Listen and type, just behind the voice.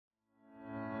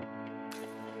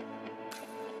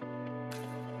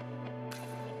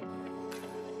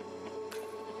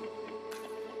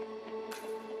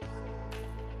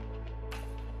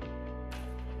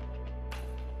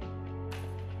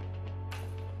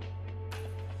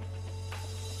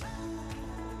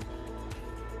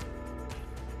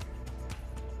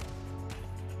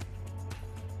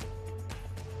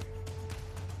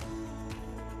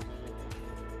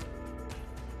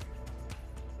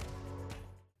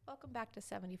welcome back to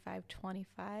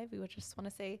 7525. We would just want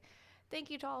to say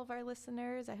thank you to all of our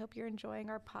listeners. I hope you're enjoying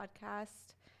our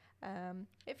podcast.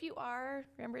 If you are,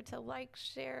 remember to like,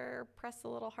 share, press the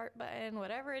little heart button,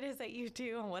 whatever it is that you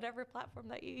do on whatever platform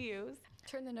that you use.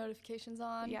 Turn the notifications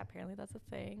on. Yeah, apparently that's a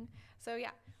thing. So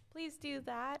yeah, please do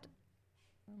that.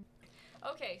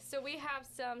 Okay, so we have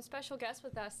some special guests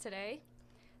with us today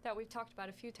that we've talked about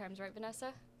a few times, right,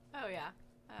 Vanessa? Oh yeah.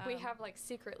 We have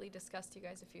secretly discussed you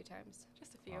guys a few times.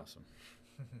 Just a few. Awesome.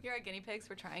 You're our guinea pigs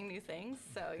for trying new things,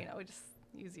 so we just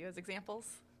use you as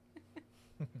examples.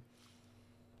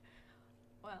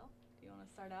 Well, do you want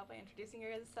to start out by introducing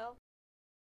yourself?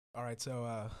 All right,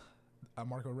 so I'm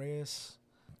Marco Reyes,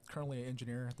 currently an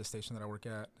engineer at the station that I work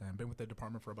at, and been with the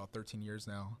department for about 13 years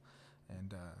now.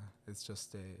 And it's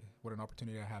just what an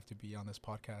opportunity I have to be on this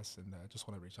podcast, and I just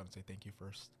want to reach out and say thank you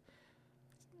first.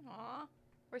 Aw,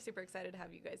 we're super excited to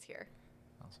have you guys here.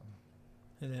 Awesome.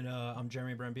 And then I'm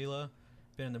Jeremy Brambilla,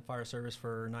 been in the fire service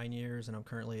for 9 years, and I'm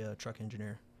currently a truck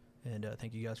engineer. And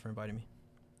thank you guys for inviting me.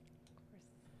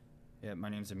 Yeah, my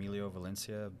name's Emilio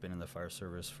Valencia. Been in the fire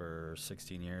service for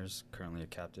 16 years, currently a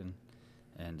captain,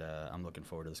 and I'm looking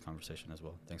forward to this conversation as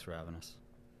well. Thanks for having us.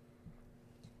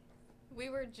 We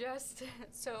were just,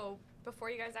 so before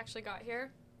you guys actually got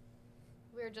here,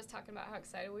 we were just talking about how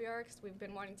excited we are because we've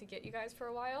been wanting to get you guys for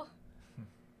a while.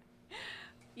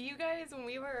 You guys, when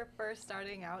we were first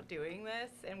starting out doing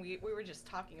this, and we were just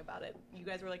talking about it, you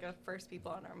guys were the first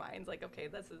people on our minds, okay,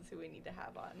 this is who we need to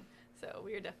have on. So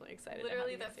we are definitely excited.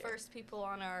 Literally to have the you guys first people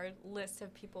on our list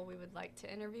of people we would like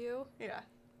to interview. here.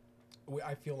 Yeah.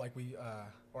 I feel like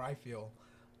I feel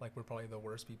like we're probably the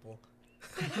worst people.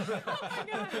 Oh my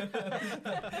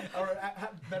God. Or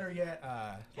better yet,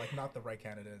 not the right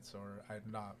candidates, or I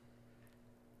don't know,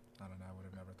 I would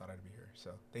have never thought I'd be here.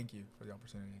 So thank you for the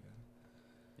opportunity again.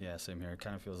 Yeah, same here. It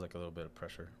kind of feels like a little bit of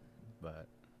pressure, but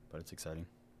it's exciting.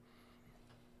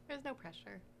 There's no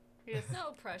pressure.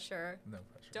 No pressure. No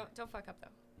pressure. Don't fuck up though.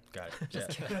 Got it. Just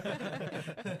kidding.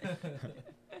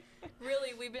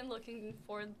 Really, we've been looking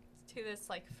forward to this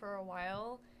for a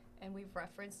while, and we've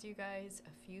referenced you guys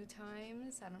a few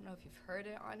times. I don't know if you've heard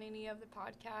it on any of the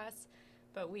podcasts,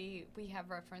 but we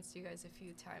have referenced you guys a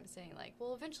few times saying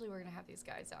well, eventually we're going to have these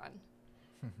guys on.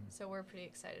 So we're pretty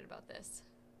excited about this.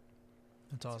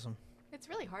 That's awesome. It's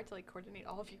really hard to coordinate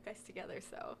all of you guys together,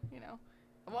 so,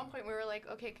 At one point we were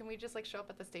okay, can we just show up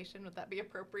at the station? Would that be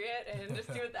appropriate? And just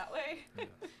do it that way? Yeah.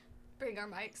 Bring our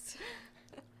mics.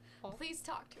 Please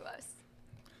talk to us.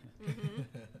 Mm-hmm.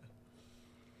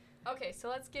 Okay, so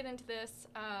let's get into this.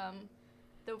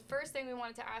 The first thing we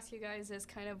wanted to ask you guys is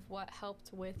kind of what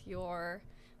helped with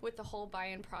the whole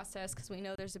buy-in process, because we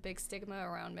know there's a big stigma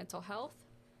around mental health.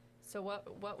 So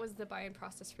what was the buy-in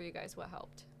process for you guys? What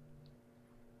helped?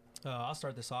 I'll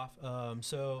start this off.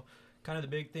 So kind of the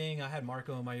big thing, I had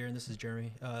Marco in my ear, and this is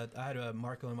Jeremy. I had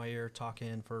Marco in my ear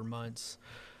talking for months.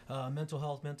 Mental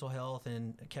health,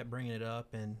 and kept bringing it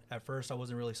up. And at first I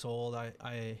wasn't really sold.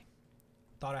 I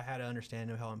thought I had an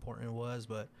understanding of how important it was,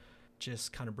 but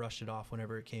just kind of brushed it off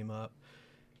whenever it came up.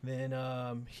 Then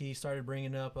he started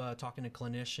bringing up talking to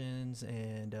clinicians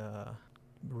and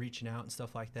reaching out and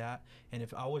stuff like that. And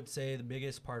if I would say the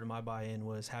biggest part of my buy-in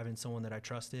was having someone that I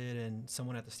trusted and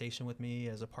someone at the station with me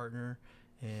as a partner,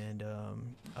 and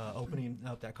opening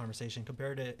up that conversation.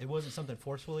 Compared to, it wasn't something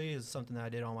forcefully, it was something that I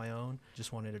did on my own.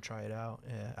 Just wanted to try it out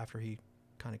after he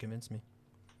kind of convinced me.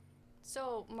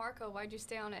 So Marco, why'd you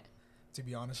stay on it? To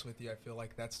be honest with you, I feel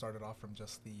like that started off from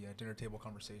just the dinner table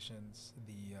conversations,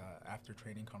 the after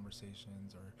training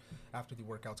conversations, or after the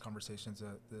workouts conversations.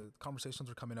 The conversations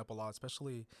were coming up a lot,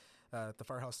 especially at the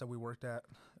firehouse that we worked at.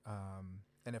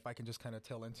 And if I can just kind of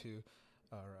tell into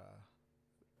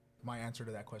my answer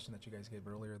to that question that you guys gave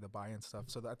earlier, the buy-in stuff.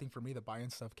 So I think for me, the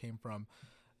buy-in stuff came from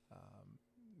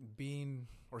being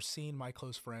or seeing my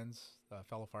close friends,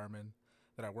 fellow firemen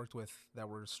that I worked with that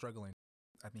were struggling.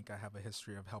 I think I have a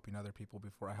history of helping other people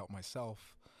before I help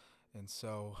myself. And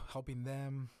so helping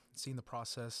them, seeing the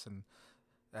process, and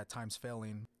at times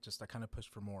failing, I kind of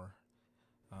pushed for more.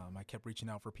 I kept reaching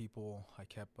out for people. I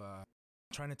kept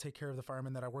trying to take care of the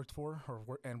firemen that I worked for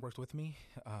and worked with me.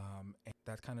 And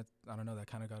that kind of, that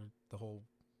kind of got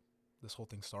this whole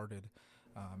thing started.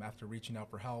 After reaching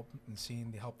out for help and seeing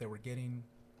the help they were getting,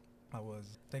 I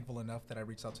was thankful enough that I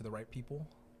reached out to the right people.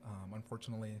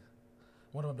 Unfortunately,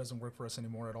 one of them doesn't work for us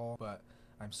anymore at all, but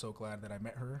I'm so glad that I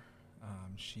met her.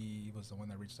 She was the one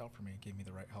that reached out for me, gave me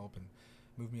the right help, and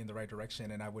moved me in the right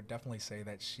direction. And I would definitely say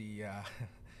that she,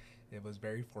 it was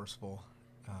very forceful,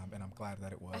 and I'm glad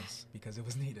that it was, because it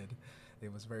was needed.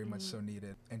 It was very much so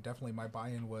needed. And definitely my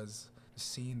buy-in was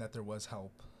seeing that there was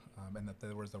help, and that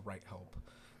there was the right help.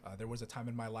 There was a time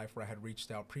in my life where I had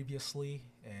reached out previously,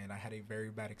 and I had a very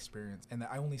bad experience. And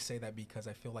I only say that because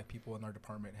I feel like people in our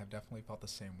department have definitely felt the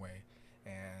same way.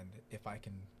 And if I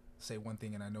can say one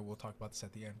thing, and I know we'll talk about this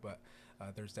at the end, but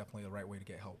there's definitely a right way to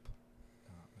get help.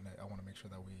 And I want to make sure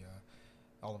that we,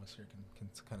 all of us here can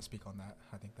kind of speak on that.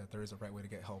 I think that there is a right way to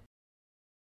get help.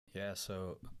 Yeah,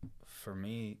 so for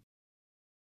me,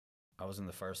 I was in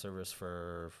the fire service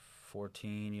for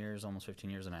 14 years, almost 15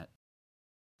 years, and I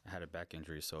had a back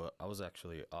injury, so I was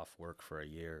actually off work for a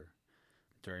year.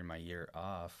 During my year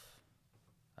off,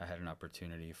 I had an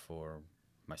opportunity for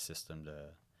my system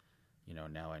to,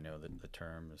 now I know that the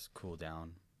term is cool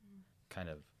down, kind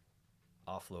of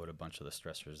offload a bunch of the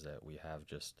stressors that we have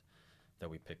that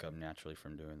we pick up naturally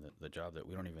from doing the job that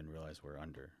we don't even realize we're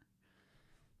under.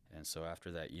 And so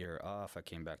after that year off, I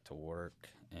came back to work,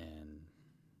 and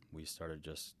we started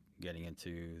just getting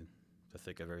into the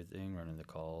thick of everything, running the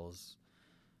calls,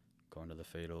 going to the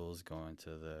fatals, going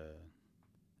to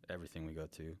everything we go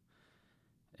to.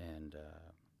 And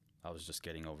I was just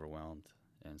getting overwhelmed.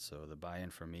 And so the buy-in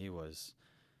for me was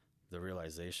the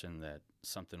realization that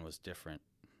something was different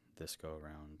this go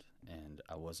around, and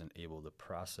I wasn't able to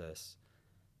process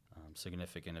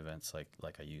significant events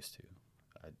like I used to.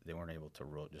 They weren't able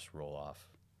to just roll off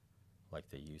like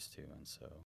they used to. And so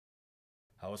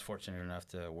I was fortunate enough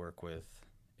to work with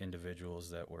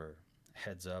individuals that were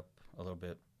heads up a little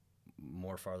bit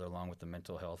more farther along with the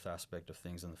mental health aspect of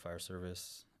things in the fire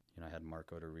service. I had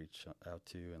Marco to reach out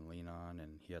to and lean on,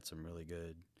 and he had some really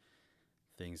good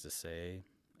things to say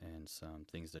and some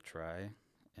things to try.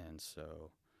 And so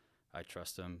I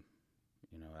trust him.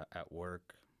 At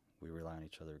work, we rely on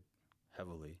each other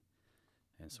heavily.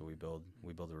 And so we build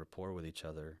a rapport with each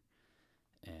other,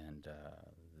 and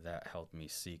that helped me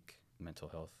seek mental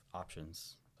health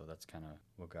options. So that's kind of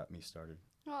what got me started.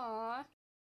 Aww.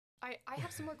 I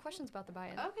have some more questions about the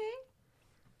buy-in. Okay.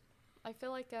 I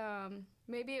feel like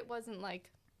maybe it wasn't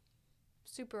like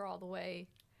super all the way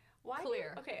Why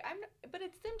clear. But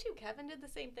it's them too. Kevin did the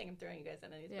same thing. I'm throwing you guys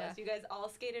under these Yeah. bus. You guys all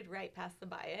skated right past the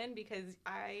buy-in because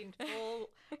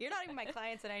you're not even my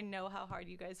clients, and I know how hard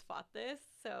you guys fought this.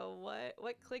 So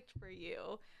what clicked for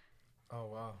you? Oh,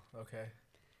 wow. Okay.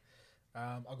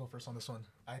 I'll go first on this one.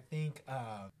 I think,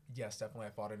 yes, definitely I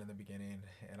fought it in the beginning,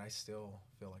 and I still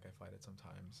feel like I fight it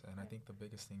sometimes. And I think the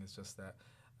biggest thing is just that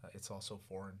it's also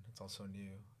foreign. It's also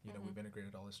new. We've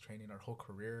integrated all this training our whole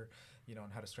career, on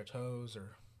how to stretch hose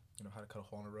or, how to cut a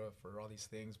hole in a roof or all these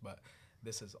things. But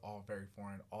this is all very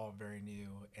foreign, all very new.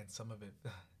 And some of it,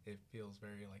 it feels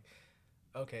very like,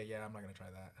 okay, yeah, I'm not going to try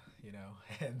that,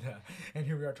 and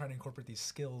here we are trying to incorporate these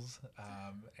skills,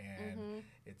 and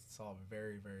it's all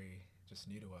very, very just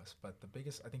new to us. But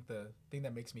I think the thing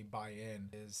that makes me buy in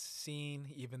is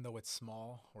seeing, even though it's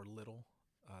small or little,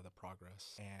 the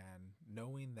progress, and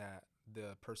knowing that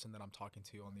the person that I'm talking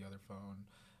to on the other phone,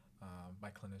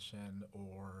 my clinician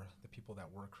or the people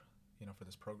that work, for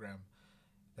this program,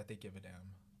 that they give a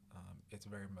damn. It's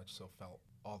very much so felt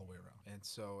all the way around. And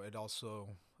so it also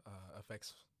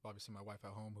affects, obviously, my wife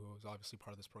at home, who is obviously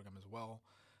part of this program as well,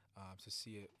 to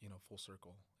see it, full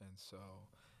circle. And so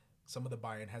some of the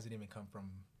buy-in hasn't even come from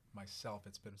myself.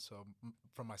 It's been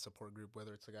from my support group,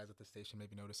 whether it's the guys at the station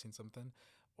maybe noticing something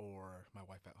or my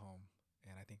wife at home.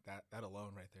 And I think that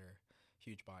alone right there,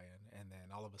 huge buy-in. And then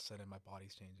all of a sudden my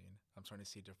body's changing. I'm starting to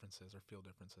see differences or feel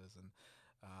differences.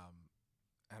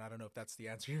 And I don't know if that's the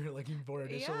answer you're looking for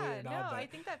initially or not. No, I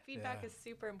think that feedback is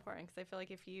super important, because I feel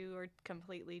like if you are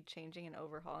completely changing and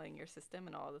overhauling your system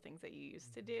and all the things that you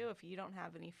used to do, if you don't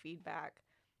have any feedback,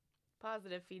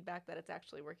 positive feedback that it's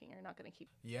actually working, you're not going to keep.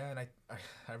 Yeah, and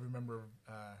I remember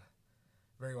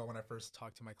very well when I first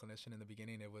talked to my clinician in the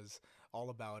beginning, it was all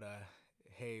about,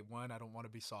 hey, one, I don't want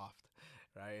to be soft,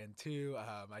 right? And two,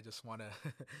 I just want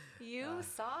to...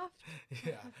 soft?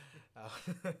 Yeah.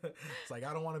 It's like,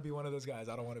 I don't want to be one of those guys.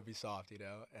 I don't want to be soft,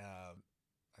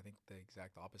 I think the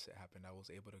exact opposite happened. I was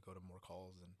able to go to more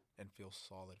calls and feel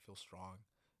solid, feel strong,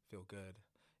 feel good,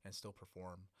 and still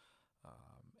perform.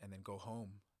 And then go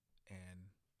home and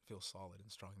feel solid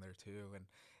and strong there too.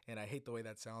 And I hate the way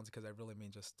that sounds, because I really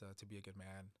mean just to be a good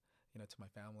man, to my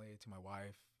family, to my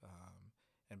wife,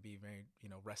 and be very,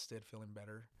 rested, feeling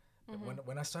better.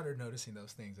 When I started noticing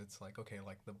those things, it's like, okay,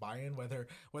 like the buy-in, whether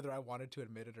I wanted to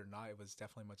admit it or not, it was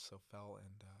definitely much so felt.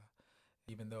 And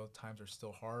even though times are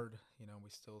still hard, we're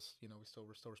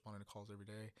still responding to calls every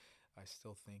day. I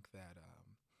still think that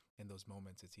in those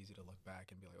moments, it's easy to look back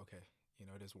and be like, okay,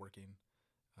 it is working.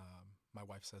 My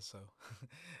wife says so.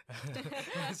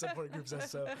 My support group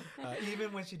says so.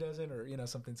 Even when she doesn't, or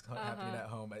something's happening at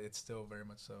home, it's still very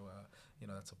much so.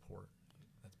 That support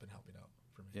that's been helping out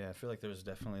for for me. Yeah, I feel like there's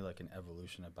definitely like an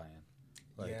evolution of buy-in.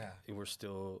 Like we're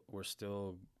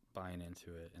still buying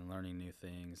into it and learning new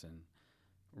things and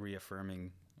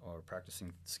reaffirming or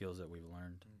practicing skills that we've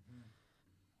learned.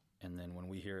 And then when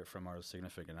we hear it from our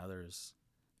significant others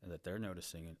and that they're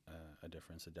noticing a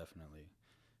difference, it definitely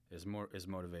is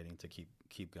motivating to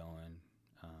keep going.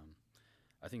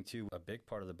 I think too, a big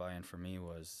part of the buy-in for me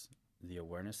was the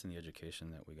awareness and the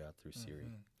education that we got through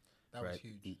Siri. That was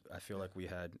huge. I feel like we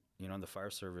had, in the fire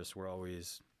service, we're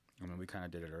always, we kind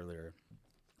of did it earlier.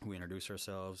 We introduce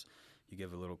ourselves. You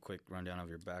give a little quick rundown of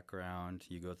your background.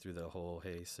 You go through the whole,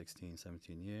 hey, 16,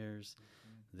 17 years.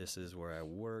 This is where I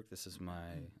work. This is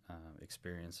my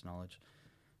experience, knowledge.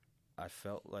 I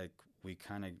felt like we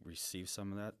kind of received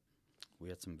some of that. We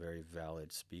had some very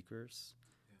valid speakers.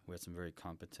 We had some very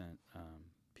competent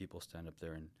people stand up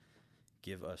there and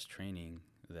give us training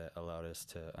that allowed us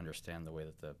to understand the way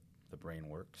that the brain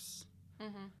works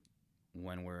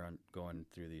when we're going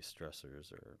through these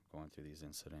stressors or going through these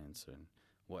incidents, and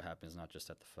what happens not just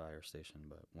at the fire station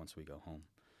but once we go home.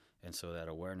 And so that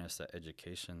awareness, that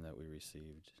education that we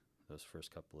received those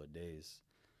first couple of days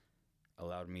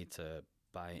allowed me to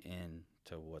buy in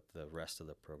to what the rest of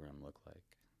the program looked like.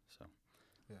 So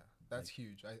yeah, that's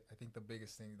huge. I think the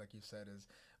biggest thing, like you said, is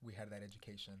we had that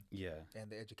education. Yeah. And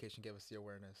the education gave us the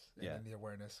awareness. And Yeah. then the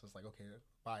awareness was like, okay,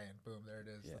 buy-in, boom, there it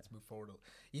is. Yeah. Let's move forward.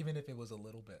 Even if it was a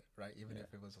little bit, right? Even Yeah.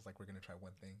 if it was just like, we're going to try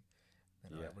one thing,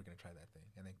 then Yeah. all right, we're going to try that thing,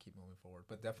 and then keep moving forward.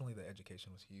 But definitely the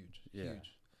education was huge. Yeah.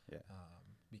 Huge. Yeah.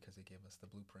 Because it gave us the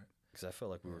blueprint. Because I felt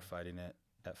like we were fighting it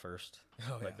at first.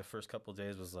 Oh, like yeah. the first couple of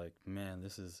days was like, man,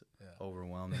 this is Yeah.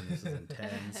 overwhelming. This is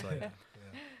intense. Like, Yeah.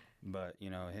 but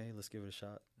hey, let's give it a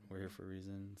shot. We're here for a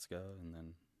reason. Let's go. And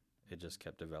then it just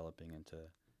kept developing into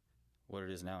what it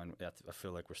is now, and I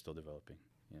feel like we're still developing.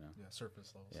 Yeah,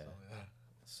 surface level. Yeah. Still, yeah.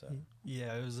 So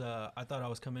Yeah, it was. I thought I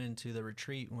was coming into the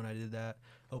retreat when I did that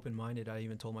open-minded. I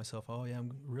even told myself, "Oh yeah,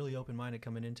 I'm really open-minded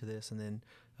coming into this." And then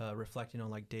reflecting on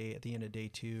like at the end of day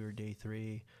 2 or day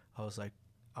 3, I was like,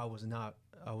 I was not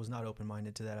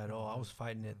open-minded to that at all. I was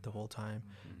fighting it the whole time.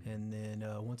 And then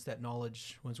once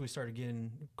we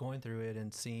started going through it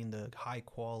and seeing the high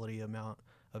quality amount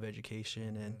of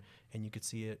education and you could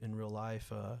see it in real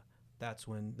life, that's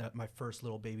when my first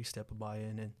little baby step of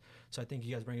buy-in. And so I think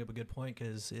you guys bring up a good point,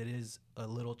 because it is a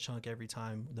little chunk every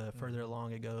time. The further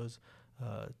along it goes,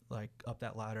 like up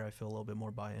that ladder, I feel a little bit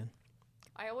more buy-in.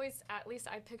 I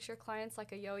picture clients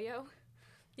like a yo-yo.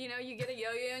 You get a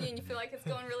yo-yo and you feel like it's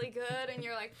going really good and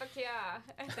you're like, fuck yeah.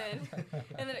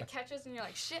 And then it catches and you're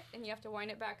like, shit, and you have to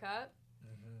wind it back up.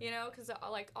 Because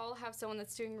I'll have someone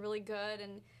that's doing really good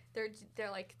and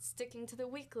they're like sticking to the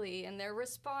weekly and they're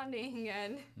responding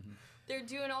and they're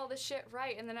doing all the shit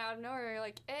right, and then out of nowhere you're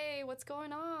like, hey, what's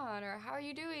going on, or how are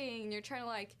you doing? And you're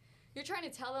trying to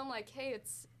tell them like, hey,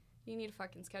 you need to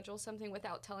fucking schedule something,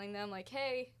 without telling them like,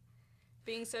 hey,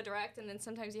 being so direct. And then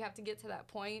sometimes you have to get to that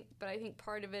point. But I think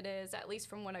part of it is, at least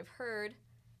from what I've heard,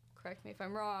 correct me if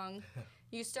I'm wrong,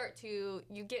 you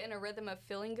get in a rhythm of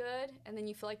feeling good, and then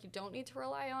you feel like you don't need to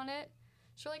rely on it.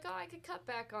 So you're like, oh, I could cut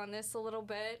back on this a little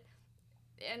bit.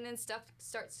 And then stuff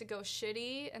starts to go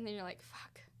shitty, and then you're like,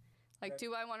 fuck. Like,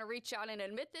 do I want to reach out and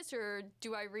admit this, or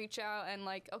do I reach out and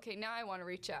like, okay, now I want to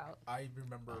reach out? I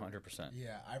remember 100%.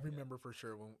 Yeah, I remember for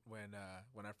sure when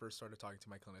I first started talking to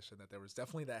my clinician that there was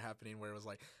definitely that happening where it was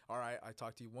like, all right, I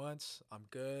talked to you once, I'm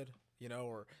good,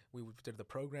 or we did the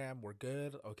program, we're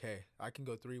good, okay, I can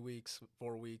go 3 weeks,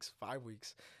 4 weeks, 5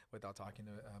 weeks without talking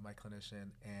to my clinician,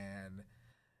 and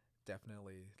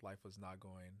definitely life was not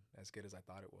going as good as I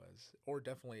thought it was, or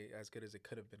definitely as good as it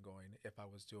could have been going if I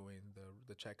was doing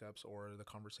the checkups or the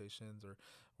conversations or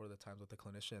the times with the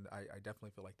clinician. I definitely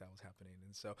feel like that was happening.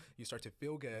 And so you start to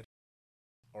feel good,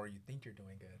 or you think you're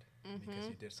doing good because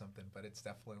you did something, but it's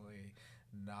definitely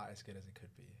not as good as it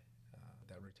could be.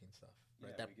 That routine stuff,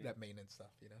 right? Yeah, that maintenance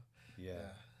stuff,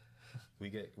 Yeah.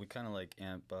 We kind of like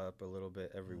amp up a little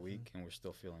bit every week, and we're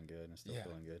still feeling good and still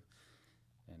feeling good.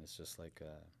 And it's just like,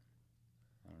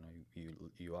 I don't know,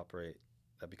 you operate,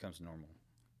 that becomes normal.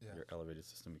 Yeah. Your elevated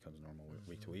system becomes normal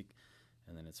week to week.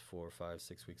 And then it's 4, 5,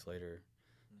 6 weeks later.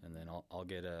 And then I'll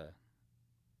get a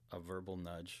verbal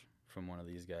nudge from one of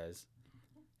these guys.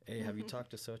 Hey, have you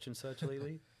talked to such and such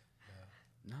lately?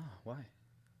 No, why?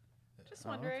 Just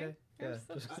wondering. Okay. Yeah.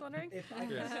 Just wondering. If I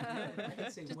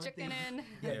can say Just one checking thing. in.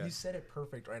 Yeah, you said it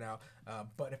perfect right now.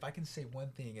 But if I can say one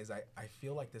thing is I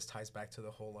feel like this ties back to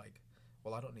the whole like,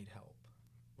 well, I don't need help.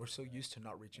 We're so used to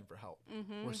not reaching for help.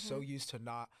 We're so used to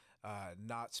not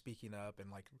speaking up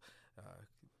and like,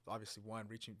 obviously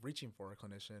reaching for a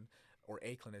clinician or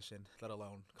a clinician, let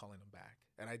alone calling them back.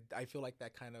 And I feel like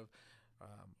that kind of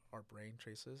our brain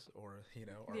traces or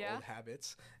our Yeah. old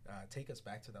habits take us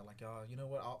back to that. Like, oh, you know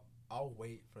what? I'll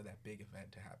wait for that big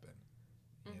event to happen.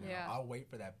 Yeah. I'll wait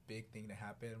for that big thing to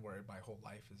happen where my whole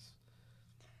life is,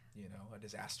 a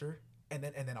disaster, and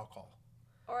then I'll call.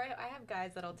 Or I have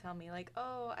guys that'll tell me like,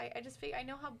 oh, I just I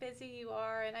know how busy you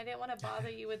are, and I didn't want to bother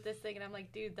you with this thing. And I'm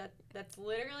like, dude, that's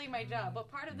literally my job. But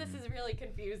part of this is really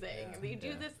confusing. Yeah. You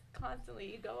do this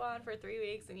constantly. You go on for 3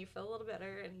 weeks, and you feel a little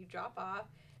better, and you drop off.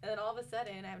 And then all of a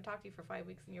sudden, I haven't talked to you for 5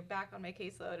 weeks, and you're back on my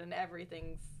caseload, and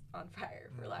everything's on fire,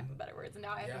 for lack of better words. And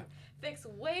now I have to fix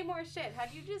way more shit.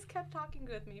 Had you just kept talking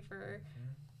with me for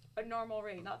a normal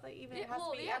rate, not that even it has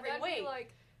to be every that'd week. be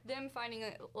like them finding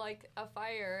a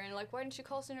fire and like, why didn't you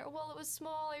call sooner? Well, it was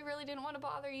small. I really didn't want to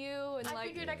bother you. And I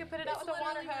figured I could put it it's out with a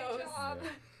water literally my hose. job.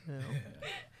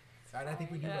 And I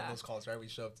think we do Yeah. run those calls, right? We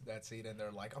show up to that scene and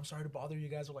they're like, I'm sorry to bother you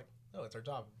guys. We're like, no, it's our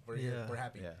job. We're here. Yeah. We're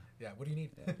happy. Yeah. What do you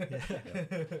need? Why didn't And you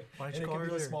it call can be the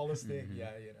earlier? smallest thing. Mhm.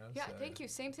 Yeah, Yeah, so, thank you.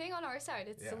 Same thing on our side.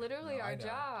 It's yeah. literally No, our I know.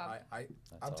 job. I'm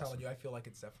That's telling awesome. you, I feel like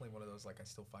it's definitely one of those, like, I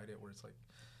still fight it where it's like,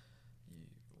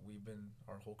 we've been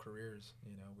our whole careers,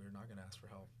 we're not going to ask for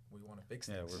help. We want to fix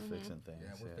Yeah, things. we're fixing things.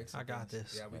 Yeah, we're fixing I got things.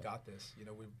 this. Yeah, we Yeah. got this.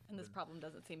 And this problem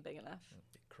doesn't seem big enough.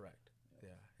 Correct. Yeah,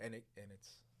 and it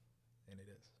is.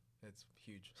 It's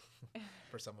huge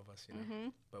for some of us,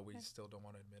 but we still don't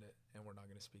want to admit it, and we're not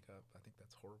going to speak up. I think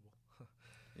that's horrible.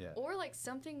 Yeah. Or like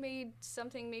something made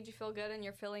you feel good and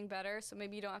you're feeling better, so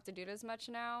maybe you don't have to do it as much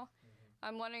now.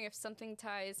 I'm wondering if something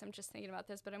ties. I'm just thinking about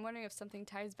this, but I'm wondering if something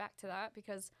ties back to that,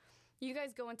 because you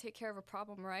guys go and take care of a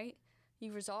problem, right?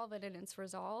 You resolve it and it's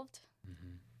resolved.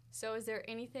 Mm-hmm. So is there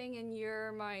anything in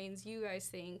your minds you guys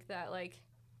think that, like,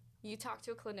 you talk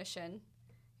to a clinician,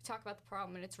 you talk about the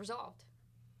problem and it's resolved?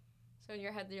 So in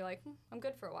your head you're like, I'm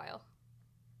good for a while.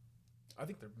 I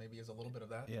think there maybe is a little bit of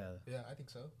that. Yeah. Yeah, I think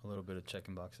so. A little bit of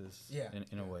checking boxes. Yeah.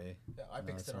 In a way. Yeah, I know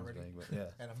fixed that it sounds already, vague, but yeah.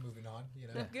 and I'm moving on.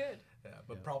 Good. Yeah,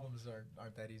 but Yeah. problems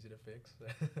aren't that easy to fix.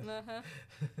 Uh-huh.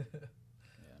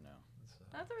 Yeah, no. So,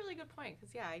 That's a really good point,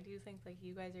 because I do think like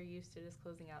you guys are used to just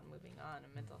closing out and moving on,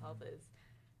 and mental health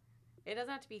it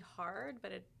doesn't have to be hard,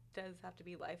 but it does have to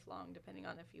be lifelong, depending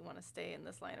on if you want to stay in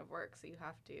this line of work. So you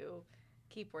have to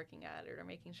keep working at it or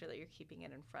making sure that you're keeping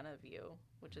it in front of you,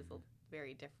 which is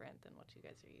very different than what you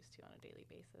guys are used to on a daily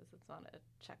basis. It's not a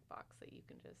checkbox that you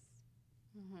can just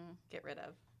get rid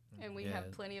of. And we Yeah.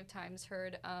 have plenty of times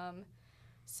heard,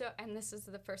 so, and this is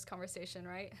the first conversation,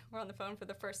 right? We're on the phone for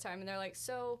the first time, and they're like,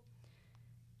 so,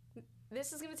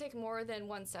 this is going to take more than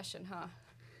one session, huh?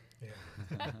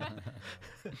 yeah.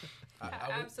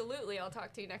 Absolutely, I'll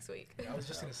talk to you next week. I was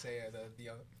just gonna say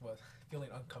feeling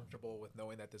uncomfortable with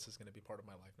knowing that this is gonna be part of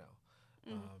my life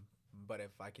now. But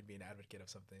if I could be an advocate of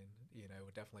something, it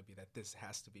would definitely be that this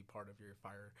has to be part of your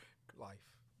fire life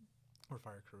or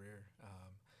fire career.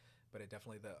 But it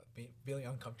definitely feeling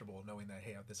uncomfortable knowing that,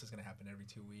 hey, this is gonna happen every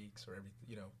 2 weeks or every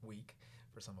week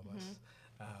for some of us,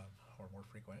 or more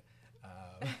frequent.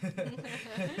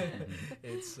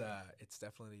 It's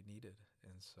definitely needed,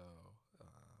 and so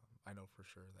I know for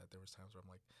sure that there was times where I'm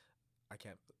like,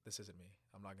 this isn't me.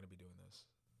 I'm not going to be doing this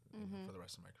for the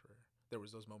rest of my career. There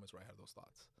was those moments where I had those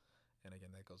thoughts, and again,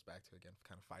 that goes back to kind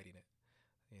of fighting it,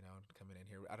 coming in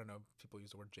here. I don't know, people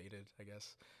use the word jaded, I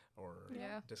guess, or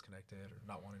disconnected or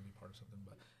not wanting to be part of something,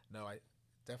 but no, I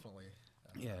definitely.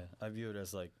 Yeah, I view it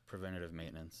as like preventative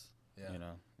maintenance. Yeah.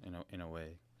 In a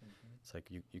way. It's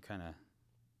like you're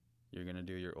gonna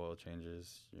do your oil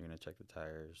changes, you're gonna check the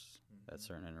tires at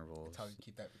certain intervals. That's how you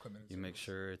keep that equipment. You make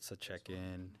sure it's a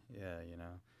check-in. Yeah,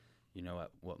 you know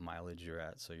at what mileage you're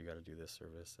at, so you got to do this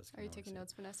service. That's Are you kinda taking what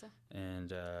notes, Vanessa?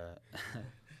 And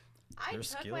I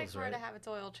There's took my skills, car right? to have its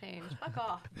oil changed. Fuck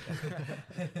off.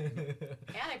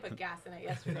 And I put gas in it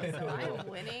yesterday, so I'm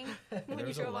winning. When you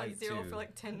There's a drove on light, zero too. for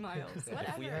like 10 miles. if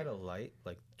we had Whatever. a light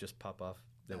like just pop off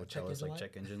that would check tell us engine like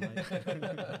light? check engine light,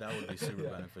 that would be super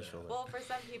beneficial. Well, for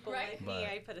some people Right. like But- me,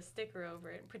 I put a sticker over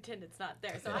it and pretend it's not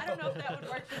there. So I don't know if that would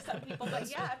work for some people, but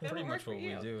yeah, if it Pretty would work much for what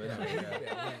you. we do anyway. Yeah.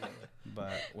 Yeah.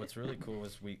 But what's really cool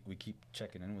is we keep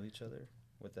checking in with each other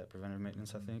with that preventive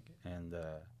maintenance, I think, and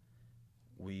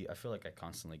I feel like I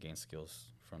constantly gain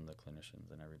skills from the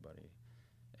clinicians and everybody,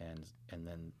 and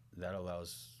then that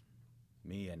allows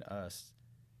me and us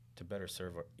to better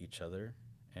serve each other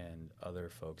and other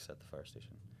folks at the fire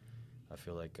station. I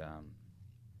feel like I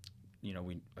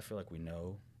feel like we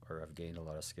know or have gained a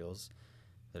lot of skills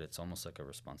that it's almost like a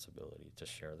responsibility to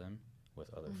share them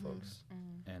with other folks.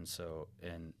 And so,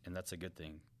 and that's a good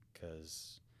thing,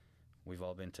 because we've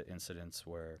all been to incidents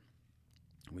where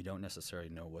we don't necessarily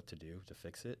know what to do to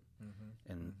fix it,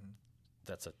 and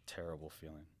that's a terrible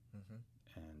feeling.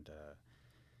 And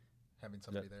having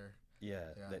somebody there.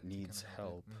 that needs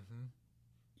help. Mm-hmm.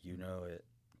 You know it,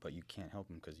 but you can't help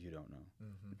them because you don't know.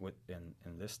 Mm-hmm.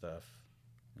 In this stuff,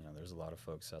 there's a lot of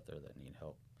folks out there that need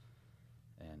help,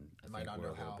 and I might think not we're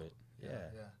know a little how. bit,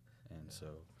 and so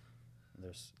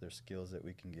there's skills that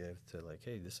we can give to, like,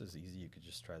 hey, this is easy. You could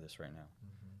just try this right now.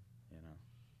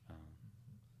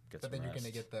 Get but some then you're rest.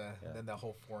 gonna get then the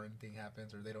whole foreign thing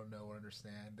happens, or they don't know or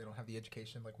understand. They don't have the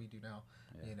education like we do now.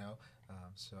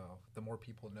 So the more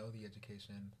people know the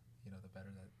education, the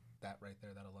better that right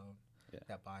there, that alone,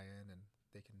 that buy-in, and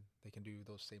they can do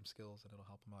those same skills, and it'll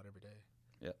help them out every day.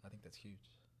 Yeah, I think that's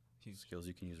huge. Skills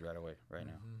you can use right away, right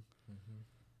now. Mm-hmm.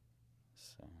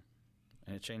 So,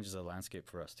 and it changes the landscape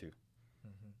for us too.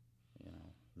 Mm-hmm.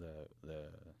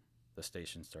 The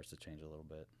station starts to change a little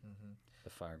bit. Mm-hmm. The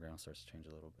fireground starts to change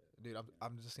a little bit. Dude,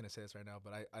 I'm just gonna say this right now,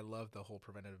 but I love the whole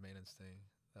preventative maintenance thing.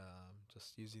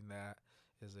 Just using that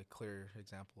is a clear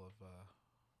example of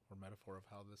or metaphor of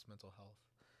how this mental health,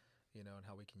 and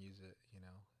how we can use it.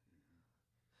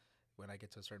 When I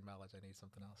get to a certain mileage, I need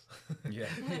something else. I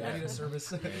need a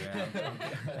service.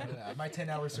 My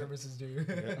 10-hour service is due.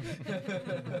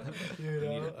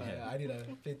 I need a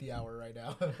 50-hour right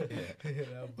now.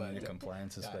 But need a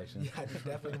compliance inspection. I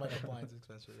definitely my compliance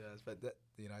inspection. Yes, but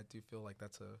I do feel like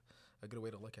that's a good way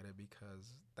to look at it,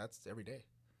 because that's every day.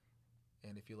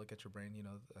 And if you look at your brain,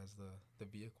 as the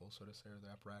vehicle, so to say, or the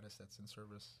apparatus that's in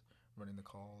service, running the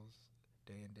calls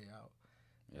day in, day out.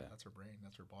 That's our brain.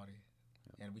 That's our body.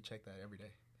 Yep. And we check that every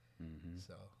day. Mm-hmm.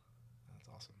 So that's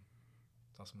awesome.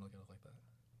 It's awesome to look at it like that.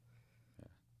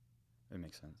 Yeah. It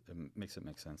makes sense. It makes it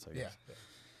make sense, I guess. Yeah.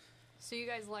 So you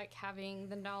guys like having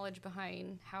the knowledge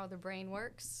behind how the brain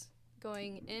works,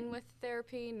 going in with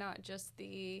therapy, not just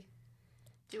the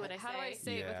do what I say. How do I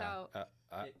say it without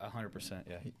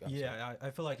 100%?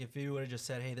 I feel like if you would have just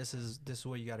said, hey, this is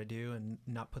what you got to do, and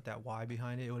not put that why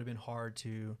behind it, it would have been hard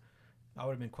to. I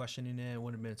would have been questioning it. It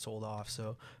would have been sold off.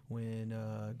 So when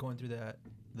going through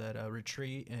that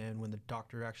retreat, and when the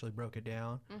doctor actually broke it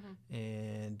down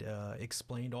and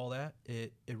explained all that,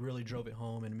 it really drove it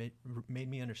home, and made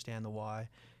me understand the why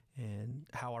and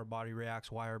how our body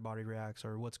reacts, why our body reacts,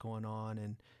 or what's going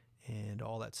on, and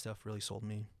all that stuff really sold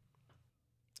me.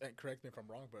 And correct me if I'm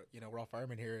wrong, but we're all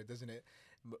firemen here, doesn't it?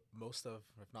 Most of,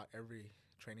 if not every,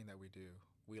 training that we do,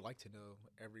 we like to know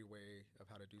every way of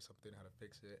how to do something, how to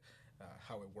fix it,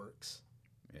 how it works,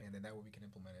 and then that way we can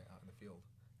implement it out in the field.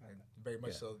 And very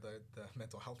much so the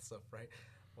mental health stuff, right?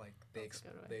 Like they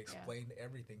explain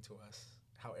everything to us,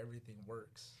 how everything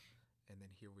works, and then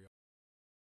here we are.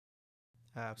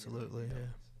 Absolutely,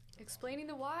 yeah. Explaining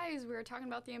the whys. We were talking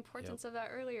about the importance of that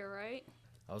earlier, right?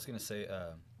 I was gonna say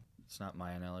it's not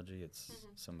my analogy; it's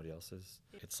somebody else's.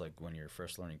 It's like when you're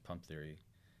first learning pump theory.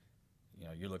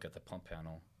 You look at the pump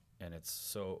panel, and it's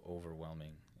so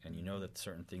overwhelming, and you know that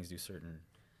certain things do certain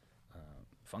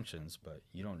functions, but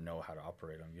you don't know how to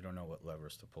operate them. You don't know what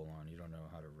levers to pull on. You don't know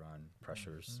how to run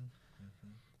pressures,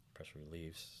 pressure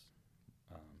reliefs.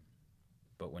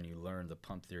 But when you learn the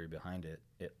pump theory behind it,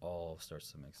 it all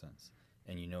starts to make sense,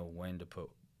 and you know when to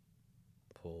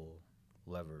pull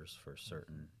levers for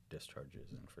certain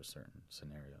discharges and for certain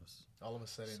scenarios. All of a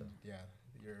sudden,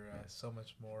 you're so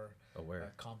much more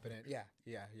aware, confident. Yeah,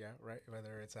 right.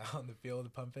 Whether it's out on the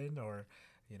field pumping or,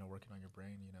 working on your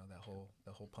brain,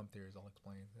 the whole pump theory is all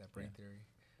explained. That brain theory,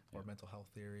 or mental health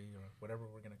theory, or whatever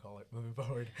we're gonna call it moving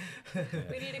forward.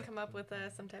 We need to come up with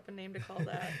some type of name to call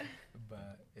that.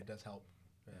 But it does help.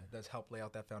 It does help lay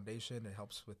out that foundation. It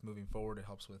helps with moving forward. It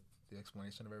helps with the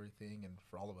explanation of everything, and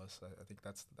for all of us, I think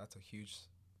that's a huge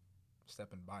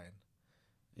step in buy-in.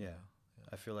 Yeah.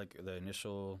 I feel like the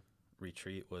initial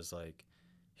retreat was like,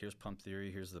 here's pump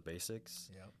theory, here's the basics,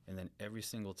 and then every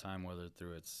single time, whether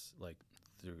through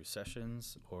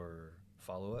sessions or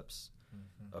follow-ups,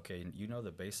 okay, you know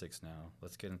the basics now.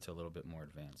 Let's get into a little bit more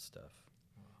advanced stuff,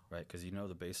 right? Because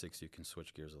the basics, you can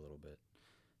switch gears a little bit,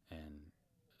 and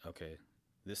okay,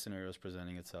 this scenario is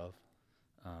presenting itself.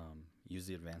 Use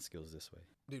the advanced skills this way.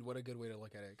 Dude, what a good way to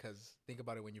look at it, because think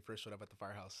about it when you first showed up at the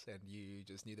firehouse and you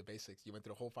just knew the basics. You went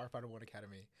through the whole Firefighter 1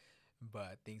 Academy,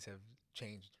 but things have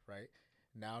changed, right?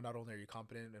 Now, not only are you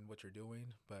competent in what you're doing,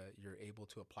 but you're able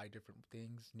to apply different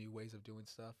things, new ways of doing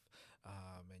stuff,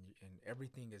 and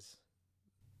everything is,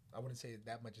 I wouldn't say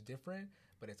that much different,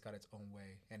 but it's got its own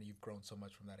way, and you've grown so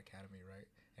much from that academy, right?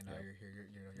 And now you're here,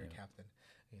 you're a captain,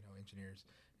 engineers,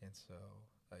 and so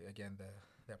again,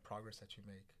 that progress that you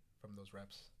make from those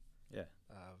reps,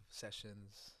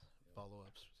 sessions,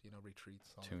 follow-ups,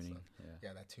 retreats, all tuning, that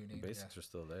stuff. That tuning. The basics are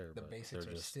still there. The basics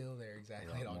are still there,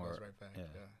 exactly. It all goes right back.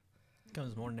 It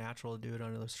becomes more natural to do it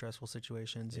under those stressful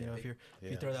situations. If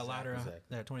you throw that ladder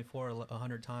that 24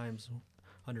 100 times,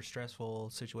 under stressful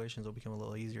situations, it'll become a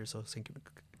little easier. So it's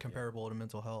comparable to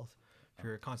mental health. If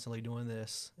you're constantly doing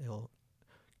this, it'll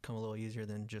come a little easier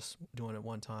than just doing it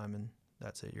one time and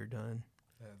that's it, you're done.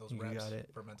 Yeah, those You reps got it.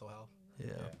 for mental health.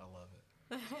 Yeah. I love it.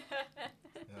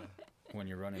 Yeah. When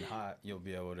you're running hot, you'll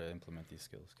be able to implement these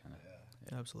skills, kind of.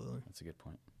 Yeah. Absolutely. That's a good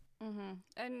point.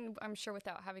 And I'm sure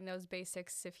without having those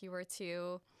basics, if it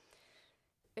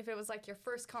was like your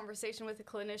first conversation with a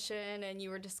clinician and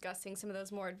you were discussing some of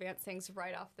those more advanced things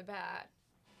right off the bat,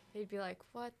 they'd be like,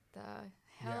 what the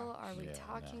hell are we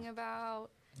talking about?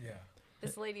 Yeah.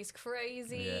 This lady's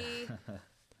crazy. Yeah.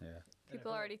 Yeah.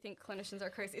 People already think clinicians are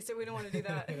crazy, so we don't want to do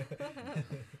that.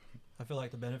 I feel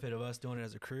like the benefit of us doing it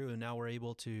as a crew, and now we're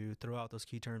able to throw out those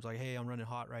key terms like, hey, I'm running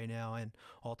hot right now, and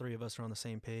all three of us are on the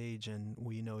same page, and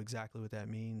we know exactly what that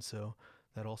means. So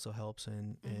that also helps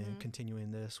in continuing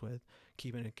this with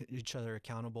keeping each other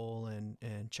accountable and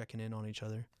checking in on each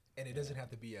other. And it doesn't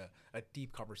have to be a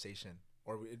deep conversation,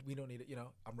 or we don't need it.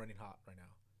 I'm running hot right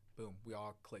now. Boom. We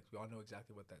all clicked. We all know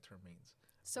exactly what that term means.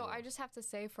 So I just have to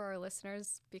say for our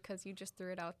listeners, because you just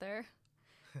threw it out there,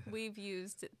 we've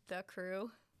used the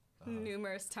crew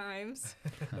numerous times.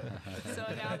 So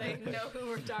now they know who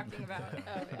we're talking about.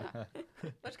 Oh, yeah.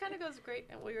 Which kind of goes great.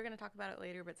 We were going to talk about it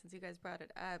later, but since you guys brought it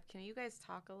up, can you guys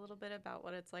talk a little bit about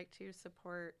what it's like to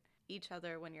support each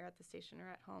other when you're at the station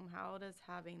or at home? How does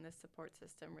having this support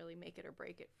system really make it or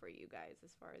break it for you guys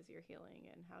as far as your healing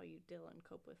and how you deal and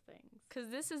cope with things? Because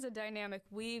this is a dynamic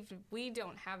we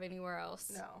don't have anywhere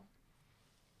else. No.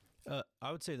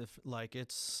 I would say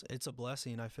it's a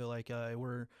blessing. I feel like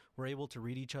we're able to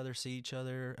read each other, see each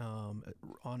other.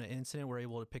 On an incident, we're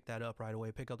able to pick that up right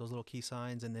away, pick up those little key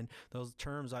signs, and then those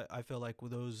terms. I feel like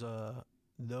with those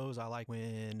I like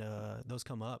when those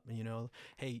come up.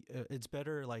 Hey, it's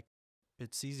better. Like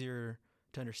it's easier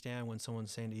to understand when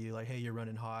someone's saying to you like, "Hey, you're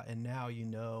running hot," and now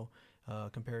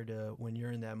compared to when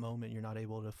you're in that moment, you're not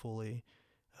able to fully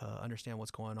understand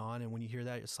what's going on. And when you hear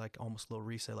that, it's like almost a little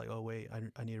reset, like, oh wait, I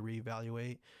need to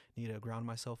reevaluate, need to ground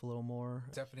myself a little more.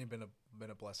 It's definitely been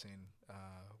a blessing.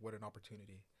 What an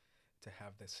opportunity to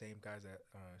have the same guys that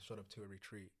showed up to a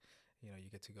retreat. You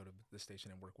get to go to the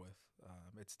station and work with.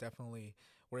 It's definitely,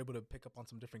 we're able to pick up on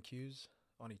some different cues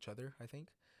on each other, I think,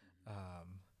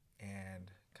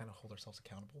 and kind of hold ourselves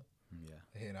accountable. Yeah.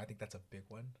 I think that's a big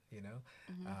one,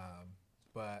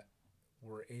 but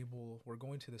we're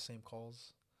going to the same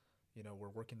calls. We're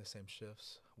working the same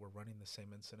shifts, we're running the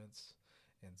same incidents,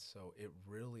 and so it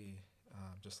really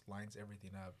just lines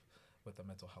everything up with the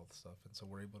mental health stuff. And so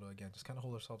we're able to, again, just kind of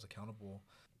hold ourselves accountable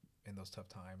in those tough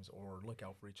times or look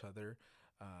out for each other.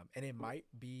 And it might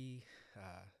be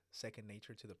second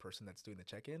nature to the person that's doing the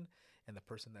check-in, and the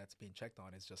person that's being checked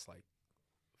on is just like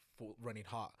running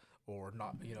hot or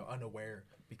not, unaware,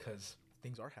 because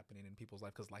things are happening in people's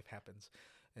life, because life happens.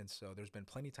 And so there's been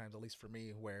plenty of times, at least for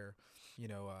me, where,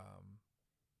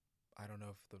 I don't know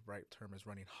if the right term is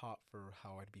running hot for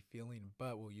how I'd be feeling,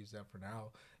 but we'll use that for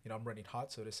now. I'm running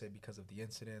hot, so to say, because of the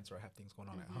incidents, or I have things going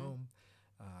on at home.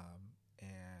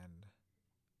 And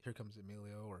here comes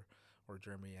Emilio or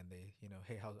Jeremy, and they,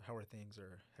 hey, how are things?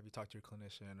 Or have you talked to your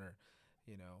clinician? Or,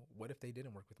 what if they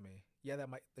didn't work with me? Yeah, that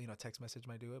might, text message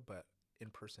might do it, but in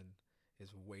person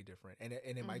is way different. And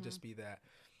it might just be that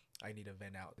I need to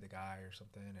vent out the guy or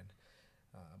something, and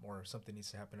or something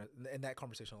needs to happen. And that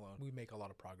conversation alone, we make a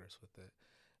lot of progress with it.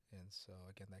 And so,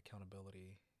 again, that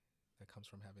accountability that comes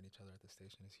from having each other at the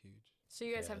station is huge. So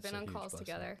you guys have been on calls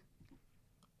together?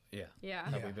 Yeah. Yeah.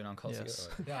 Have we been on calls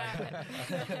together?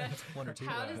 One or two.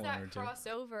 How does that cross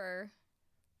over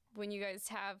when you guys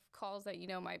have calls that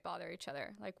might bother each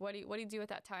other? Like, what do you do at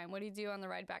that time? What do you do on the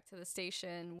ride back to the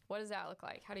station? What does that look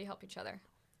like? How do you help each other?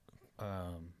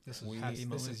 This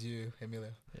is you,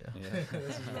 Emilio. Yeah.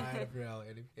 This is right up your alley.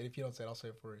 And if you don't say it, I'll say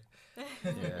it for you.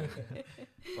 Yeah.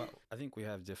 Well, I think we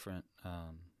have different,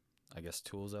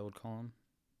 tools, I would call them.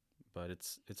 But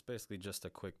it's basically just a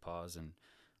quick pause, and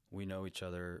we know each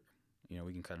other.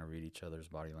 We can kind of read each other's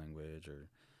body language or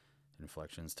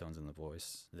inflections, tones in the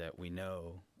voice, that we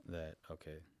know that,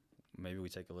 okay, maybe we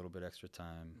take a little bit extra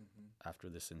time after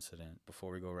this incident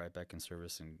before we go right back in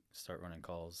service and start running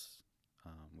calls.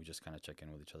 We just kind of check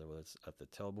in with each other, whether it's at the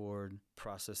tailboard,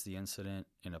 process the incident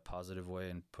in a positive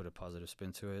way and put a positive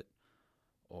spin to it.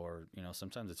 Or,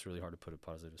 sometimes it's really hard to put a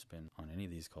positive spin on any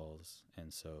of these calls.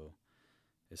 And so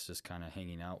it's just kind of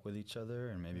hanging out with each other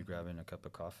and maybe grabbing a cup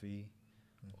of coffee,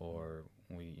 or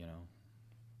we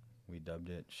dubbed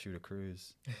it Shoot a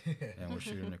Cruise, and we're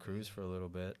shooting a cruise for a little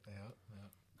bit.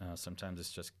 Yeah. Sometimes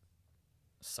it's just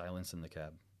silence in the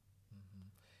cab.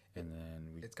 and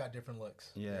then it's got different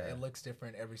looks. Yeah. It looks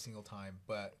different every single time.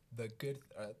 But the good,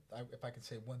 if I could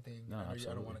say one thing, No, I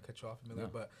absolutely. don't want to cut you off, Emilio, No.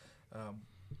 but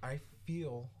I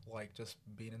feel like just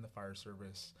being in the fire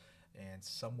service and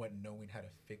somewhat knowing how to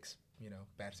fix,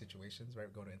 bad situations, right?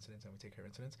 We go to incidents and we take care of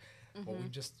incidents. Well, we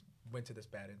just went to this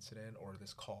bad incident or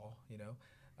this call,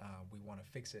 we want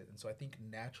to fix it. And so I think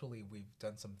naturally we've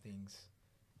done some things,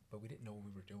 but we didn't know what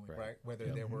we were doing, right? Whether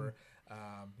they were,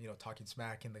 talking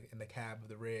smack in the cab of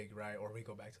the rig, right? Or we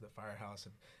go back to the firehouse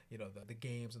and, the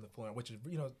games and the floor, which is,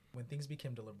 when things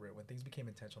became deliberate, when things became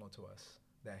intentional to us,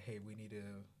 that, hey, we need to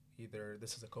either,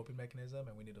 this is a coping mechanism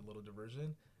and we need a little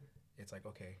diversion, it's like,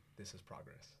 okay, this is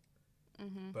progress.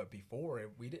 But before,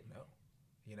 we didn't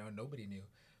know, nobody knew.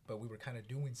 But we were kind of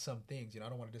doing some things, I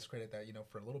don't want to discredit that,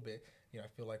 for a little bit. I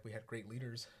feel like we had great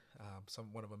leaders,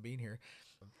 one of them being here,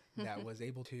 that was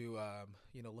able to,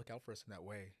 look out for us in that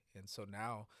way. And so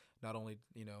now, not only,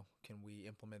 can we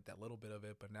implement that little bit of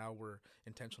it, but now we're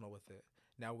intentional with it.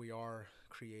 Now we are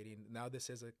creating, now this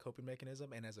is a coping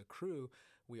mechanism. And as a crew,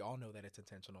 we all know that it's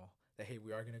intentional. That, hey,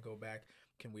 we are going to go back.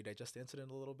 Can we digest the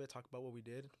incident a little bit, talk about what we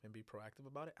did, and be proactive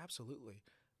about it? Absolutely.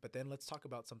 But then let's talk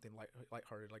about something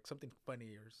lighthearted, like something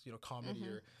funny or, comedy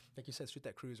or, like you said, shoot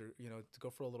that cruise or, to go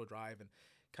for a little drive and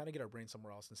kind of get our brain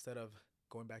somewhere else instead of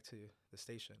going back to the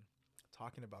station,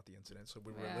 talking about the incident. So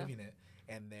we were living it,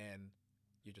 and then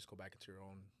you just go back into your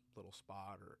own little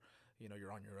spot or,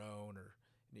 you're on your own or,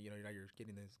 you're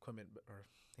getting the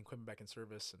equipment back in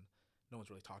service and no one's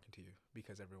really talking to you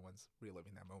because everyone's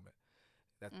reliving that moment.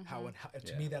 That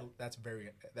to me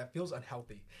that feels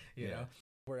unhealthy, you know.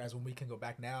 Whereas when we can go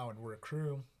back now and we're a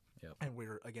crew, and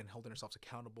we're again holding ourselves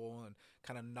accountable and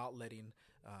kind of not letting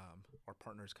our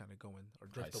partners kind of go in or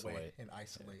drift away and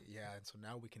isolate. And so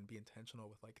now we can be intentional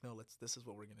with like, no, this is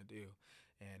what we're gonna do,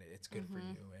 and it's good for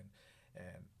you.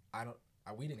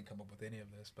 And we didn't come up with any of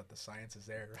this, but the science is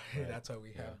there. Right? That's why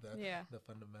we have the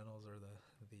fundamentals or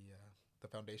the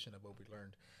foundation of what we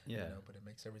learned. But it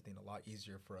makes everything a lot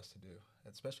easier for us to do,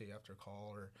 especially after a call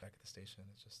or back at the station.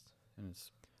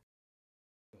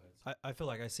 I feel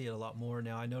like I see it a lot more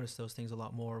now. I notice those things a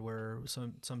lot more where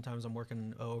sometimes I'm working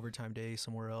an overtime day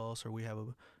somewhere else, or we have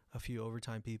a few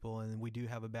overtime people, and we do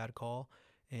have a bad call,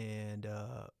 and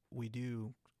we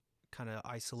do kind of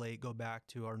isolate, go back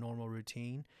to our normal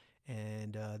routine.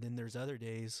 And then there's other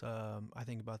days. I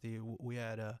think about we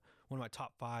had one of my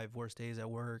top 5 worst days at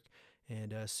work,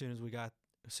 and as soon as we got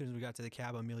to the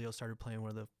cab, Emilio started playing one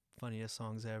of the funniest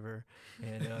songs ever,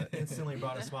 and instantly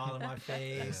brought a smile to my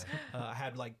face. I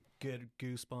had like good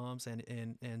goosebumps,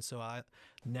 and so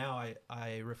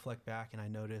I reflect back and I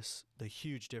notice the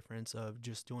huge difference of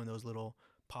just doing those little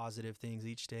positive things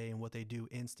each day and what they do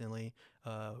instantly.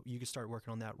 You can start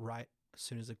working on that right as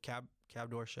soon as the cab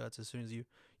door shuts, as soon as you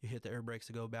hit the air brakes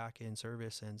to go back in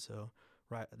service. And so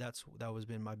that was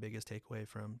been my biggest takeaway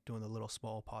from doing the little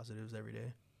small positives every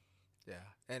day. Yeah,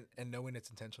 and knowing it's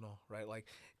intentional, right? Like,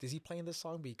 is he playing this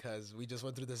song because we just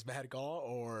went through this bad call,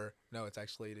 or no, it's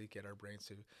actually to get our brains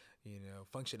to,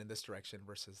 function in this direction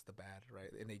versus the bad,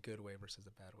 right? In a good way versus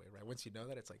a bad way, right? Once you know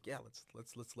that, it's like, yeah,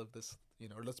 let's live this,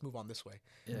 or let's move on this way.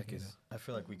 Yeah, because I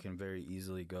feel like we can very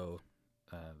easily go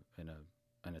in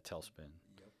a tailspin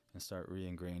and start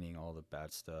re-ingraining all the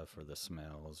bad stuff or the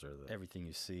smells or everything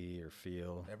you see or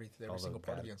feel. Every single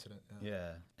part of the incident.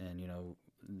 Yeah, and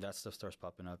that stuff starts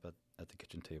popping up at the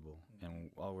kitchen table, and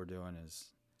all we're doing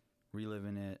is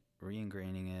reliving it,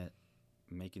 re-ingraining it,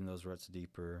 making those ruts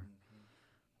deeper,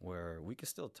 where we can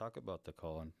still talk about the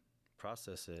call and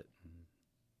process it and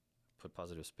put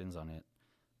positive spins on it,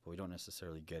 but we don't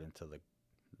necessarily get into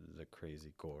the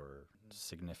crazy gore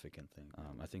significant thing.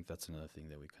 I think that's another thing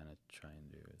that we kind of try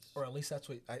and do is, or at least that's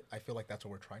what I feel like that's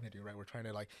what we're trying to do, right? We're trying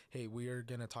to like, hey, we are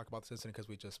gonna talk about this incident because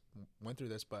we just went through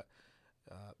this, but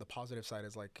the positive side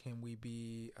is like, can we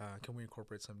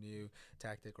incorporate some new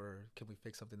tactic, or can we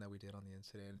fix something that we did on the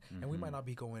incident? And we might not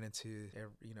be going into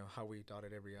how we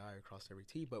dotted every I or crossed every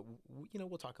T, but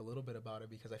we'll talk a little bit about it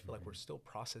because I feel like we're still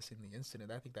processing the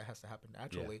incident. I think that has to happen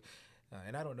naturally.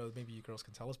 And I don't know, maybe you girls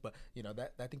can tell us, but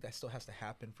that I think that still has to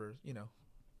happen for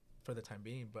the time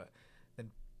being. But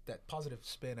then that positive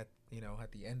spin at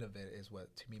the end of it is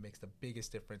what to me makes the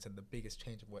biggest difference and the biggest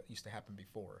change of what used to happen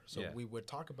before. So we would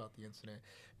talk about the incident,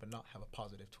 but not have a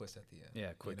positive twist at the end.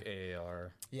 Yeah, quick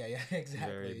AAR. Yeah,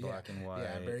 exactly. Very black and white.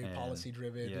 Yeah, very policy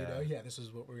driven. This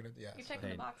is what we're gonna. Yeah, you're checking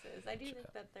the boxes. I do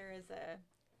think that there is a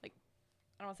I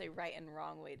don't want to say right and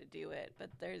wrong way to do it, but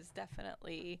there's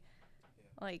definitely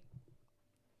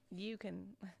you can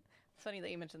It's funny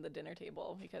that you mentioned the dinner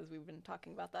table because we've been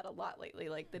talking about that a lot lately.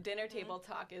 Like the dinner table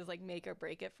talk is like make or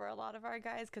break it for a lot of our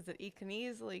guys because it can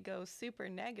easily go super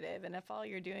negative. And if all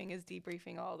you're doing is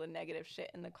debriefing all the negative shit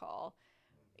in the call,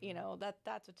 you know,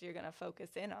 that's what you're going to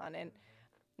focus in on. And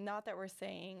not that we're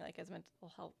saying like as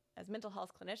mental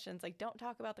health clinicians, like don't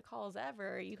talk about the calls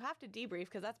ever. You have to debrief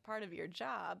because that's part of your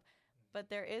job. But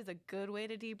there is a good way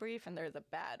to debrief and there's a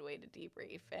bad way to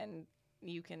debrief. And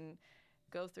you can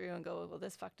go through and go, well,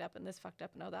 this fucked up and this fucked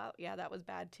up. No, that was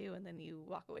bad too. And then you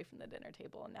walk away from the dinner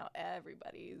table and now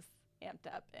everybody's amped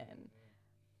up and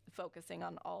focusing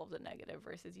on all of the negative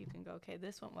versus you can go, okay,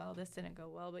 this went well, this didn't go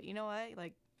well, but you know what?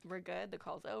 Like, we're good, the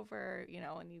call's over, you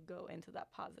know, and you go into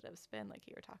that positive spin like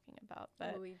you were talking about.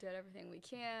 But we did everything we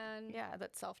can. Yeah,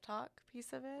 that self-talk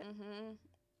piece of it. Mm-hmm.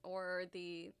 Or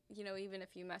the, you know, even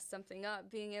if you mess something up,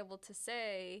 being able to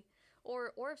say,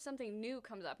 or if something new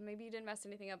comes up, maybe you didn't mess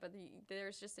anything up, but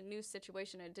there's just a new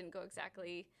situation and it didn't go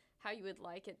exactly how you would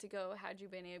like it to go. Had you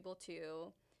been able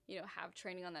to, you know, have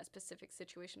training on that specific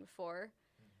situation before?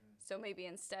 So maybe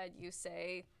instead you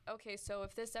say, okay, so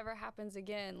if this ever happens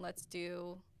again, let's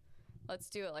do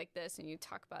it like this, and you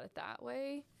talk about it that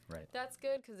way. Right. That's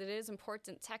good because it is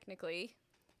important technically.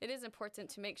 It is important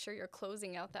to make sure you're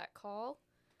closing out that call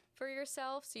for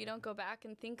yourself so you don't go back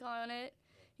and think on it,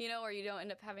 you know, or you don't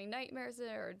end up having nightmares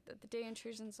or the day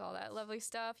intrusions, all that lovely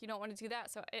stuff. You don't want to do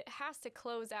that. So it has to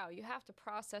close out. You have to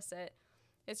process it.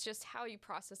 It's just how you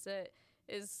process it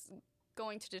is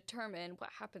going to determine what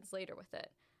happens later with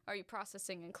it. Are you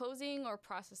processing and closing or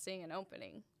processing and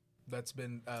opening? That's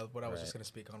been what I was just going to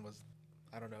speak on was,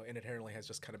 I don't know, inherently has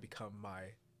just kind of become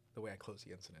the way I close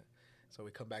the incident. So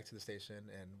we come back to the station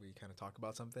and we kind of talk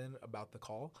about something about the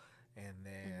call, and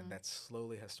then that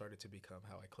slowly has started to become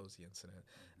how I close the incident.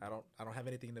 I don't have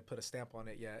anything to put a stamp on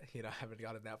it yet. You know, I haven't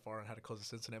gotten that far on how to close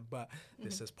this incident, but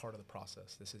this is part of the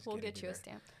process. This is we'll get you a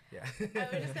stamp. Yeah. I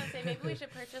was just gonna say maybe we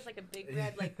should purchase like a big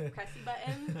red like Cressy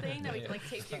button thing that we can like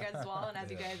tape to your guys' wall, and as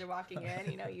you guys are walking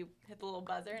in, you know, you hit the little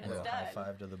buzzer and it's done. High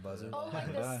five to the buzzer. Oh,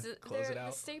 like Close it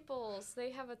out. the Staples.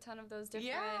 They have a ton of those different.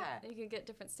 Yeah. You can get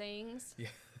different sayings. Yeah.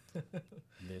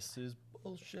 This is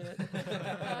bullshit.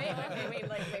 I mean,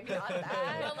 like maybe not that.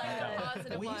 But like the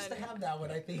positive We one. used to have that one,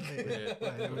 I think.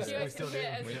 You still do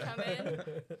as you come in.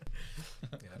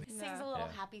 He sings a little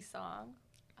Yeah. happy song.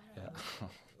 I don't know.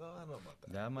 Well, I don't know about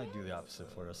that. That might do the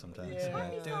opposite for us sometimes. Yeah.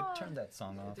 Like, dude, turn that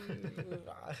song off.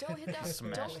 Don't hit that.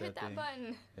 Smash don't that hit that thing.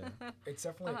 button. Yeah. It's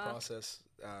definitely a process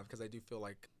because I do feel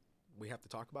like we have to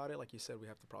talk about it. Like you said, we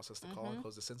have to process the call and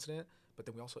close this incident. But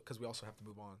then we also have to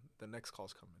move on. The next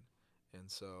call's coming.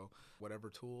 And so whatever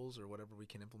tools or whatever we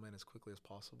can implement as quickly as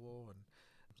possible and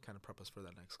kind of prep us for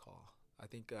that next call. I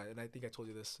think, and I think I told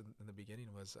you this in the beginning,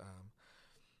 was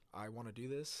I want to do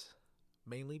this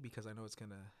mainly because I know it's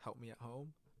going to help me at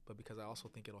home, but because I also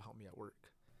think it'll help me at work.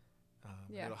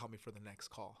 It'll help me for the next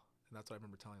call. And that's what I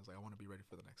remember telling you. I was like, I want to be ready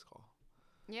for the next call.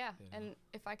 Yeah, You know? and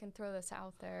if I can throw this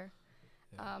out there,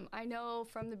 Yeah. I know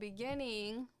from the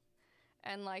beginning,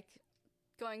 and like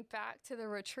going back to the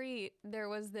retreat, there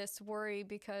was this worry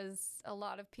because a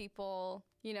lot of people,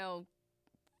 you know,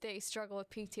 they struggle with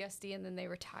PTSD and then they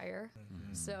retire.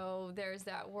 So there's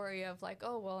that worry of like,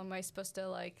 oh, well, am I supposed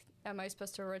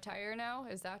to retire now?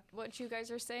 Is that what you guys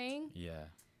are saying? Yeah.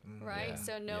 Right? Yeah.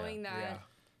 So knowing that Yeah.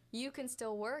 you can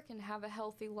still work and have a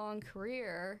healthy, long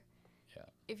career Yeah.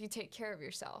 if you take care of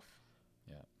yourself.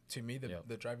 Yeah. To me, Yep.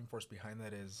 the driving force behind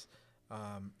that is,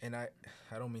 and I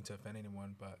don't mean to offend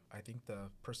anyone, but I think the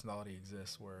personality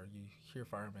exists where you hear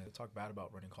firemen talk bad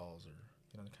about running calls, or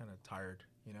you know, they're kind of tired,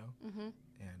 you know.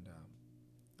 And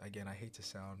again, I hate to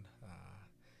sound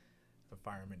a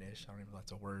fireman-ish. I don't even know if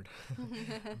that's a word,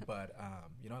 but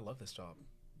you know, I love this job.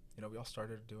 You know, we all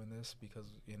started doing this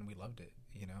because we loved it,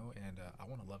 you know, and I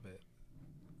want to love it,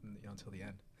 you know, until the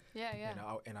end. Yeah, yeah. You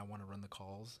know, and I want to run the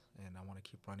calls, and I want to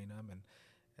keep running them, and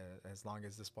as long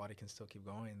as this body can still keep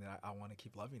going, then I want to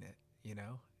keep loving it, you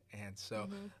know. And so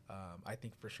I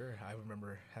think for sure, I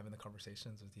remember having the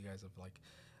conversations with you guys of like,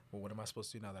 well, what am I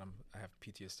supposed to do now that I have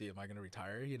PTSD? Am I going to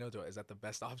retire? You know, is that the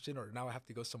best option, or now I have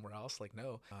to go somewhere else? Like,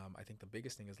 no. I think the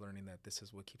biggest thing is learning that this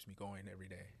is what keeps me going every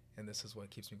day, and this is what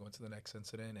keeps me going to the next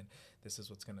incident, and this is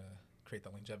what's going to create the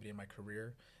longevity in my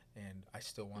career. And I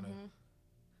still want to,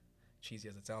 cheesy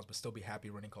as it sounds, but still be happy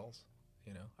running calls.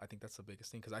 You know, I think that's the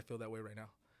biggest thing, because I feel that way right now,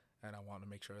 and I want to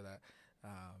make sure that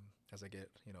as I get,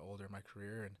 you know, older in my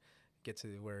career and get to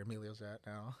where Emilio's at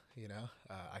now, you know,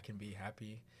 I can be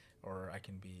happy, or I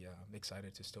can be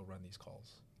excited to still run these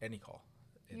calls, any call.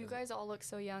 You guys all look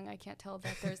so young. I can't tell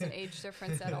that there's an age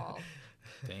difference at all.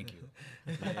 Thank you.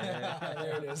 Yeah,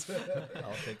 there it is.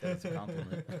 I'll take that as a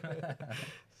compliment.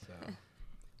 So,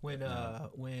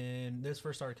 When this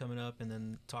first started coming up and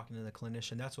then talking to the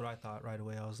clinician, that's what I thought right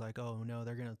away. I was like, oh no,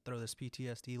 they're gonna throw this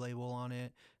PTSD label on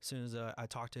it as soon as I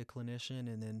talk to a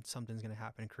clinician, and then something's gonna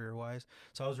happen career wise.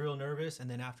 So I was real nervous, and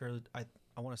then after I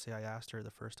want to say I asked her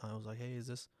the first time, I was like, hey, is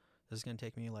this gonna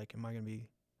take me, like, am I gonna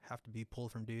have to be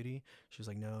pulled from duty? She was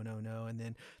like, no. And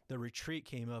then the retreat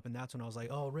came up, and that's when I was like,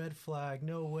 oh, red flag,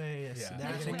 no way.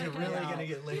 That's when you're really going to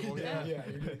get labeled.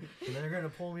 And they're going to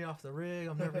pull me off the rig.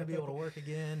 I'm never going to be able to work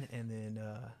again. And then,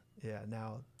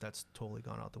 now that's totally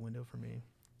gone out the window for me.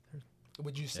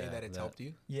 Would you say that it's helped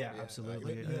you? Yeah,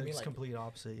 absolutely. You know what I mean? It's Like, complete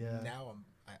opposite, yeah. Now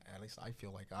at least I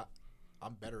feel like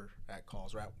I'm better at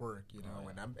calls or at work, you know,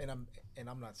 and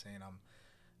I'm not saying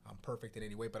I'm perfect in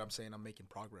any way, but I'm saying I'm making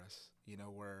progress, you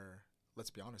know, where, let's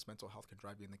be honest, mental health can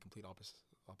drive you in the complete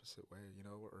opposite way, you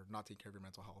know, or not taking care of your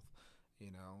mental health,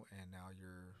 you know, and now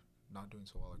you're not doing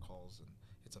so well at calls, and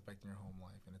it's affecting your home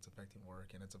life, and it's affecting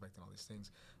work, and it's affecting all these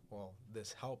things. Well,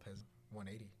 this help has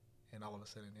 180, and all of a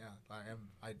sudden,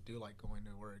 I do like going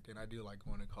to work, and I do like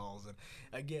going to calls, and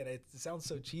again, it sounds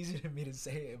so cheesy to me to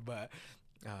say it, but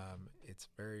it's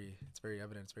very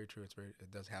evident. It's very true.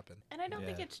 It does happen. And I don't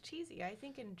think it's cheesy. I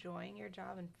think enjoying your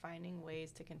job and finding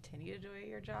ways to continue to do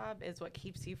your job is what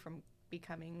keeps you from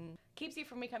becoming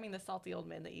the salty old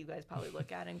man that you guys probably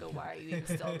look at and go, why are you even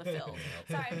still in the field?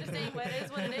 Sorry, I'm just saying, but it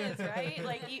is what it is, right?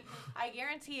 Like, I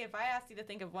guarantee if I asked you to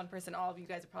think of one person, all of you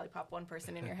guys would probably pop one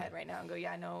person in your head right now and go,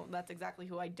 yeah, no, that's exactly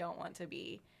who I don't want to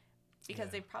be, because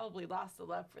they've probably lost the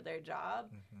love for their job.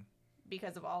 Mm-hmm.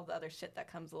 Because of all the other shit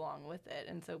that comes along with it.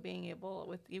 And so being able,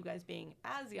 with you guys being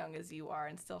as young as you are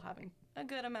and still having a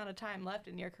good amount of time left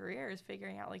in your career, is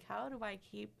figuring out, like, how do I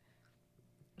keep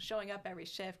showing up every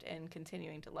shift and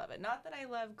continuing to love it? Not that I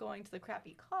love going to the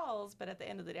crappy calls, but at the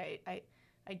end of the day,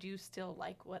 I do still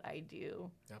like what I do.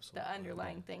 Absolutely. The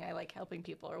underlying thing, I like helping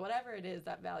people, or whatever it is,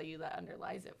 that value that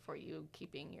underlies it for you,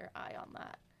 keeping your eye on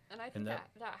that. And I think that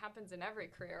happens in every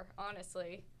career,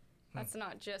 honestly. That's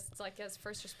not just, like, as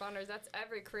first responders. That's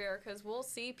every career, because we'll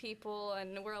see people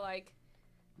and we're like,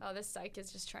 oh, this psych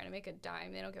is just trying to make a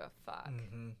dime. They don't give a fuck.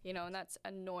 Mm-hmm. You know, and that's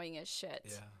annoying as shit.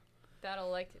 Yeah.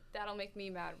 That'll make me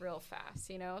mad real fast,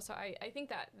 you know? So I think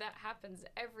that happens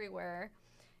everywhere.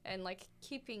 And, like,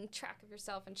 keeping track of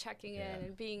yourself and checking in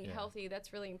and being healthy,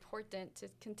 that's really important to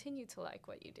continue to like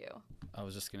what you do. I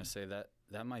was just going to say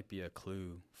that might be a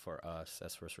clue for us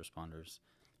as first responders,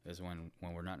 is when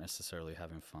we're not necessarily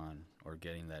having fun or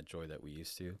getting that joy that we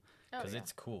used to. Because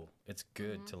it's cool. It's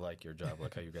good to like your job,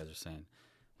 like how you guys are saying.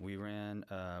 We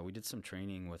did some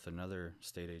training with another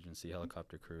state agency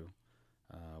helicopter crew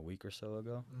a week or so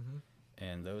ago. Mm-hmm.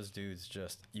 And those dudes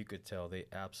you could tell they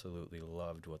absolutely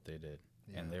loved what they did.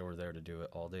 Yeah. And they were there to do it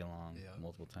all day long,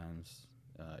 multiple times.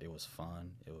 It was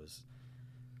fun. It was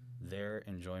their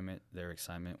enjoyment, their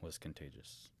excitement was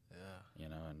contagious. Yeah. You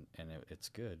know, and it's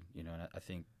good, you know, and I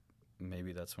think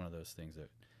maybe that's one of those things that,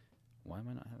 why am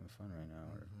I not having fun right now?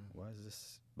 Or why is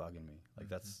this bugging me? Like,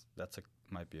 that's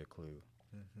might be a clue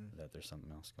that there's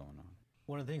something else going on.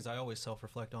 One of the things I always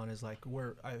self-reflect on is, like,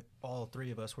 all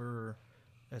three of us,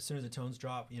 as soon as the tones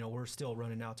drop, you know, we're still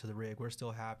running out to the rig. We're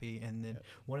still happy. And then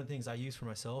one of the things I use for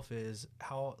myself is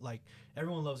how, like,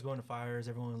 everyone loves going to fires.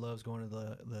 Everyone loves going to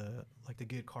the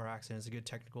good car accidents, the good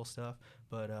technical stuff.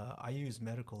 But I use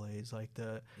medical aids, like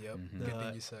good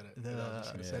thing you said it.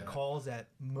 The calls that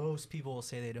most people will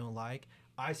say they don't like.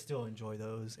 I still enjoy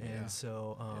those. And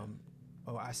so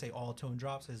I say all tone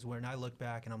drops is when I look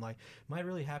back and I'm like, am I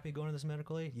really happy going to this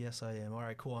medical aid? Yes, I am. All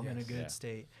right, cool. I'm in a good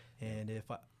state. And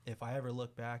if I ever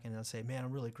look back and I say, man,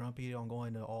 I'm really grumpy on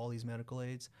going to all these medical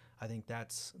aids, I think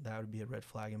that would be a red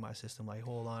flag in my system. Like,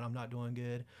 hold on, I'm not doing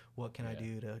good. What can I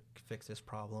do to fix this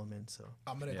problem? And so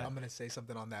I'm gonna say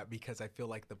something on that, because I feel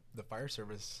like the fire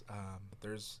service.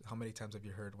 There's, how many times have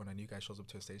you heard when a new guy shows up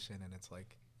to a station and it's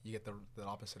like you get the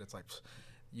opposite? It's like,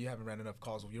 you haven't ran enough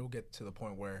calls. You'll get to the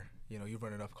point where, you know, you've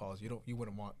run enough calls. You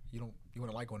wouldn't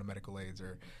like going to medical aids,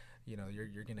 or, you know,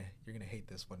 you're gonna hate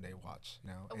this one day. Watch, you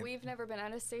know. We've never been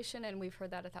at a station, and we've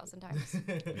heard that 1,000 times.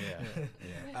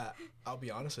 I'll be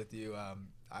honest with you.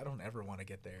 I don't ever want to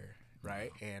get there,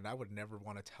 right? And I would never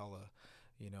want to tell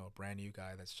a brand new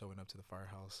guy that's showing up to the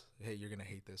firehouse, hey, you're gonna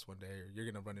hate this one day, or you're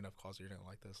gonna run enough calls, or you're gonna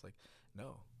like this. Like,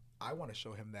 no. I want to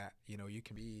show him that, you know, you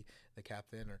can be the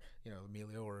captain, or, you know,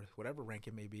 Emilio, or whatever rank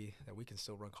it may be, that we can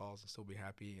still run calls and still be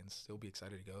happy and still be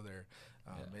excited to go there.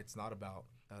 It's not about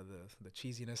the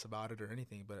cheesiness about it or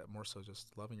anything, but more so just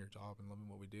loving your job and loving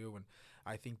what we do. And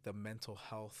I think the mental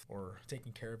health, or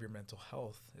taking care of your mental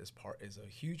health, is a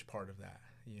huge part of that,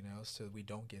 you know, so we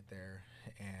don't get there,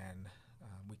 and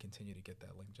we continue to get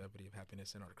that longevity of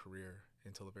happiness in our career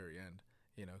until the very end.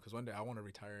 because one day I want to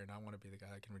retire, and I want to be the guy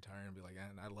that can retire and be like,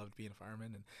 and I loved being a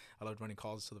fireman, and I loved running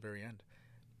calls to the very end.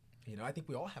 I think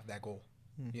we all have that goal.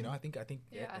 Mm-hmm. I think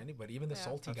anybody, even the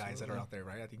salty guys that are out there,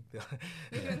 right? I think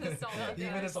even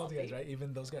the salty guys, right?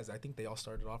 Even those guys, I think they all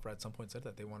started off or at some point said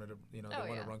that they wanted to, they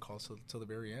want to run calls till the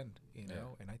very end,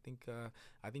 know. And I think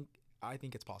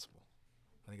it's possible.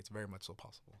 I think it's very much so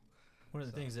possible. One of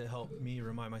the things that helped me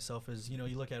remind myself is,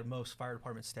 you look at most fire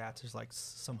department stats, there's like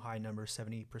some high number,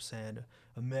 70%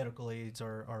 of medical aids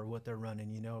are what they're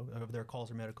running, of their calls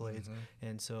are medical aids.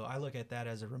 And so I look at that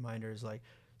as a reminder, is like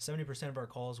 70% of our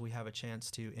calls, we have a chance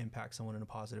to impact someone in a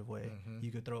positive way. You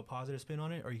could throw a positive spin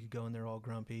on it, or you could go in there all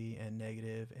grumpy and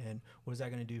negative, and what is that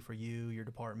going to do for you, your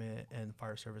department, and the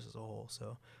fire service as a whole?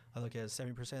 So I look at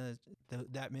 70% as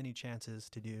that many chances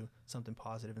to do something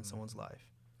positive in someone's life.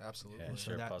 Absolutely. Yeah,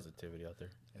 so share positivity out there.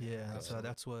 Yeah, so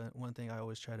that's one thing I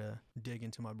always try to dig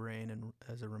into my brain and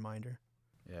as a reminder.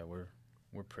 Yeah,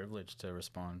 we're privileged to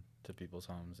respond to people's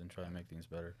homes and try to make things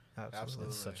better. Absolutely.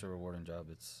 It's such a rewarding job.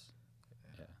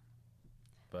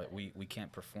 But we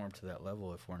can't perform to that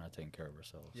level if we're not taking care of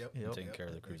ourselves. And taking care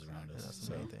of the crews around us. Yeah, that's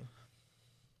the main thing.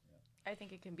 I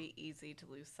think it can be easy to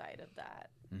lose sight of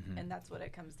that. Mm-hmm. And that's what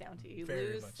it comes down to. You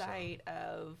Very lose much sight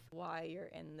of why you're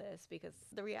in this, because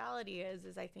the reality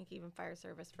is I think even fire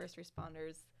service first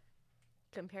responders,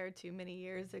 compared to many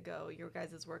years ago, your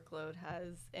guys' workload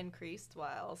has increased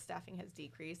while staffing has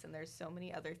decreased. And there's so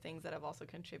many other things that have also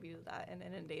contributed to that and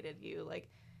inundated you. Like,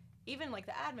 even like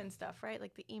the admin stuff, right?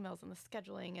 Like the emails and the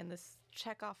scheduling and this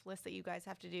checkoff list that you guys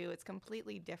have to do, it's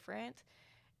completely different.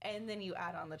 And then you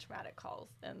add on the traumatic calls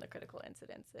and the critical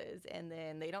incidences, and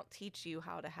then they don't teach you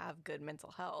how to have good mental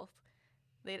health.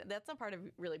 That's not part of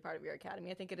your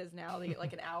academy. I think it is now. They get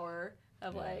like an hour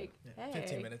of hey,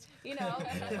 15 minutes, and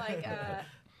then like,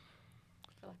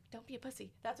 don't be a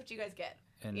pussy. That's what you guys get,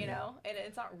 and and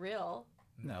it's not real.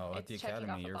 No, at the checking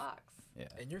academy, off a box. Yeah,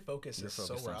 and your focus is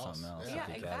somewhere else. Something else.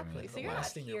 Yeah, exactly. So you're not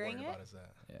hearing it. About is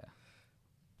that. Yeah.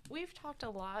 We've talked a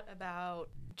lot about,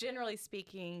 generally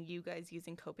speaking, you guys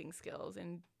using coping skills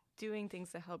and doing things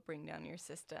to help bring down your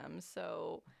system.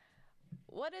 So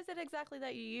what is it exactly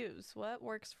that you use? What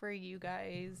works for you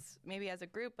guys, maybe as a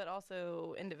group, but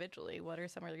also individually? What are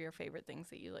some of your favorite things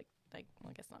that you like,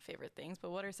 well, I guess not favorite things,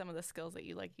 but what are some of the skills that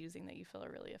you like using that you feel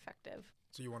are really effective?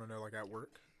 So you want to know, like, at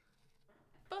work?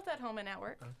 Both at home and at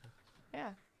work. Okay.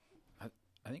 Yeah.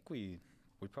 I think we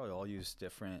probably all use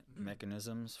different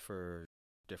mechanisms for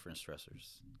different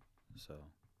stressors. So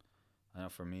I know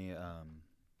for me,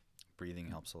 breathing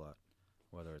helps a lot,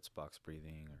 whether it's box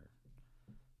breathing or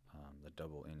the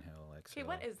double inhale, exhale. Okay,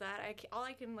 what is that? all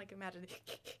I can imagine.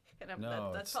 And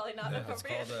No, that's probably not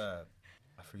appropriate. It's called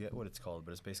I forget what it's called,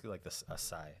 but it's basically like a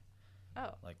sigh.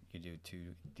 Oh. Like you do 2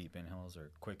 deep inhales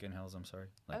or quick inhales. I'm sorry.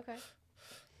 Like, okay.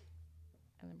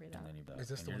 And then breathe out. And then you breathe out. Is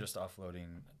this and the you're one? just offloading.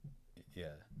 Yeah.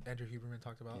 Andrew Huberman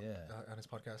talked about on his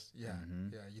podcast. Yeah,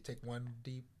 Mm-hmm. yeah. You take one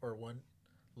deep or one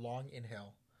long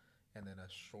inhale, and then a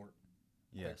short,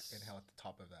 quick inhale at the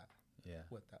top of that. Yeah.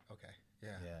 With that, okay.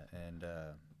 Yeah. Yeah, and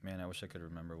man, I wish I could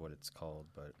remember what it's called,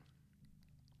 but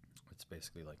it's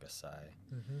basically like a sigh.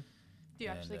 Mm-hmm. Do you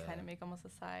actually kind of make almost a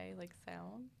sigh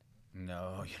sound?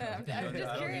 No, I'm just I don't do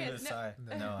curious. the sigh.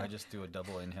 No, I just do a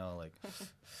double inhale,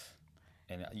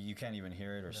 and you can't even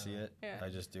hear it or see it. Yeah. I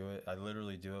just do it. I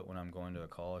literally do it when I'm going to a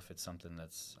call if it's something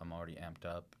I'm already amped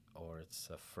up, or it's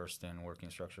a first in working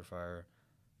structure fire.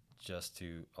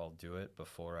 I'll do it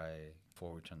before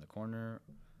we turn the corner,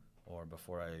 or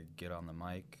before I get on the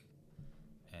mic,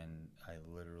 and I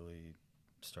literally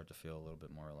start to feel a little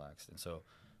bit more relaxed. And so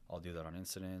I'll do that on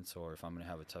incidents, or if I'm going to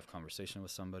have a tough conversation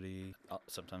with somebody.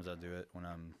 Sometimes I'll do it when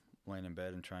I'm laying in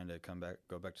bed and trying to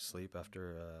go back to sleep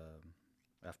after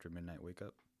midnight wake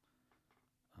up.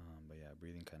 But yeah,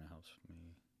 breathing kind of helps me,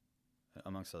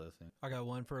 amongst other things. I got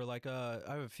one for I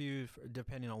have a few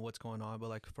depending on what's going on,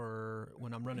 but for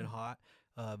when I'm running hot,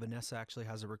 Vanessa actually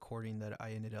has a recording that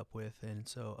I ended up with, and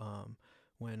so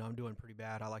when I'm doing pretty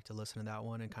bad, I like to listen to that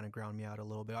one and kind of ground me out a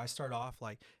little bit. I start off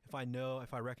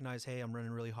if I recognize, hey, I'm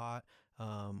running really hot,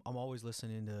 I'm always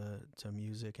listening to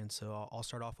music, and so I'll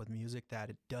start off with music that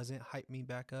it doesn't hype me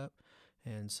back up,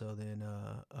 and so then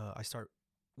I start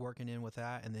working in with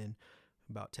that, and then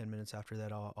about 10 minutes after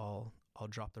that, I'll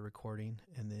drop the recording,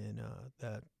 and then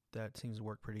that seems to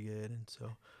work pretty good, and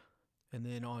so. And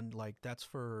then on that's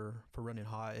for running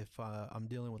hot. If I'm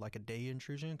dealing with a day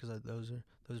intrusion, because those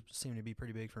seem to be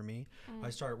pretty big for me, I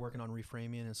start working on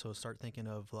reframing, and so start thinking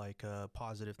of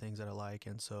positive things that I like,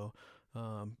 and so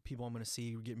people I'm going to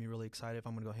see get me really excited if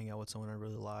I'm going to go hang out with someone I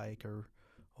really like,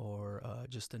 or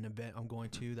just an event I'm going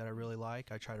to that I really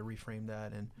like, I try to reframe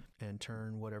that and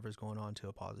turn whatever's going on to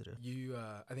a positive.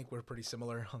 I think we're pretty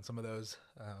similar on some of those.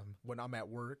 When I'm at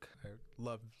work, I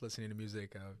love listening to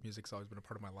music. Music's always been a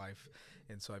part of my life,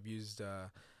 and so I've used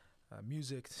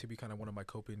music to be kind of one of my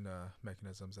coping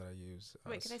mechanisms that I use.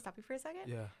 Wait, can I stop you for a second?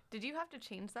 Yeah. Did you have to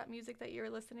change that music that you were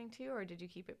listening to, or did you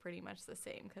keep it pretty much the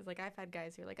same? Because like I've had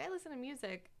guys who are like, I listen to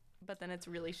music, but then it's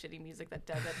really shitty music that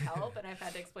doesn't help, and I've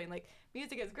had to explain like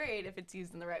music is great if it's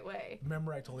used in the right way.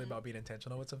 Remember I told you about being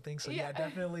intentional with some things? So yeah,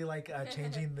 definitely like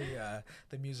changing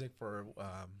the music for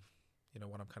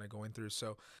what I'm kind of going through.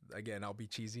 So again, I'll be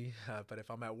cheesy, but if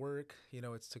I'm at work,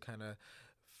 it's to kind of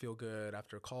feel good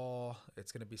after a call.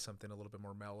 It's going to be something a little bit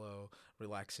more mellow,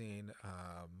 relaxing.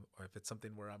 Or if it's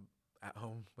something where I'm at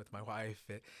home with my wife,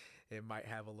 it might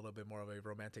have a little bit more of a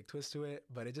romantic twist to it,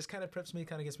 but it just kind of preps me,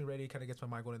 kind of gets me ready, kind of gets my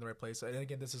mind going in the right place. And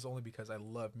again, this is only because I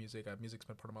love music. Music's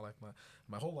been part of my life,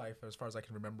 my whole life, as far as I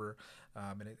can remember,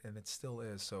 and it still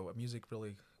is. So music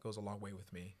really goes a long way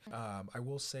with me. I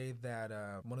will say that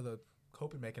one of the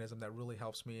coping mechanism that really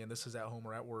helps me, and this is at home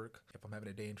or at work, if I'm having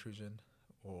a day intrusion,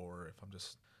 or if I'm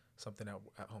just something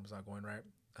at home is not going right,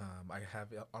 I have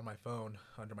on my phone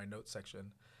under my notes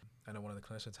section. I know one of the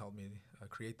clinicians helped me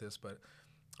create this, but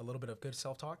a little bit of good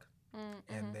self-talk,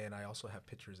 and then I also have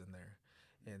pictures in there,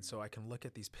 and so I can look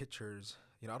at these pictures.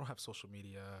 I don't have social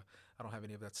media, I don't have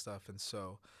any of that stuff, and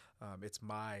so it's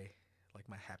my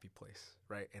happy place,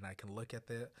 right? And I can look at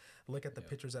the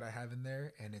pictures that I have in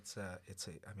there, and it's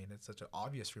such an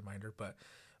obvious reminder, but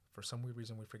for some weird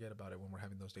reason we forget about it when we're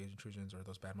having those days intrusions or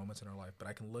those bad moments in our life. But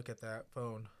I can look at that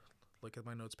phone, look at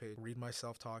my notes page, read my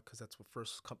self-talk, because that's what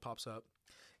first pops up,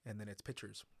 and then it's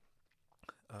pictures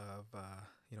of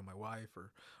my wife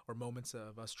or moments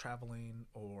of us traveling,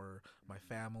 or my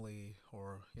family,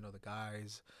 or the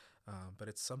guys, but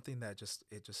it's something that just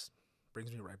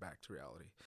brings me right back to reality,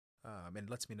 and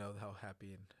lets me know how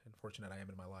happy and fortunate I am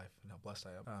in my life and how blessed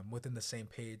I am. Within the same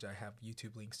page, I have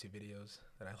YouTube links to videos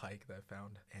that I like, that I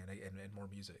found, and more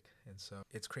music. And so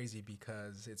it's crazy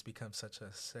because it's become such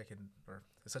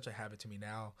a habit to me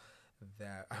now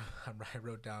that I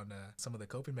wrote down some of the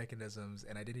coping mechanisms,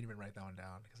 and I didn't even write that one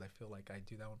down because I feel like I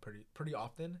do that one pretty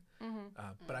often.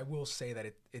 But I will say that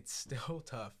it's still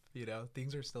tough.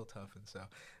 Things are still tough, and so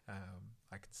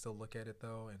I can still look at it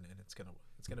though, and it's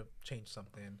gonna change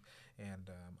something.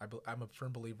 And I'm a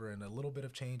firm believer in a little bit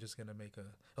of change is gonna make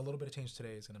a little bit of change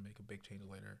today is gonna make a big change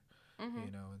later.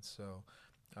 And so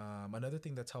another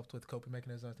thing that's helped with coping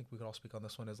mechanism, I think we could all speak on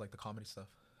this one, is like the comedy stuff.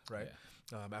 Right.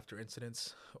 Yeah. After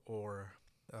incidents, or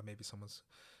maybe someone's,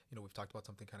 we've talked about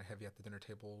something kind of heavy at the dinner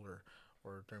table,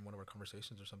 or during one of our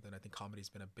conversations or something. I think comedy's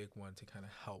been a big one to kind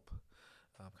of help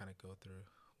kind of go through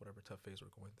whatever tough phase we're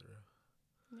going through.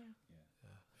 Yeah.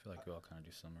 I feel like we all kind of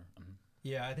do similar.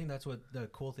 Yeah, I think that's what the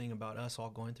cool thing about us all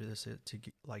going through this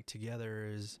together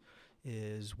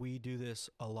is we do this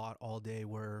a lot all day,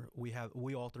 where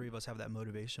we all three of us have that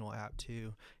motivational app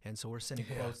too, and so we're sending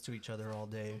quotes to each other all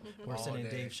day. We're sending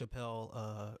Dave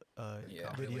Chappelle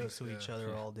videos to each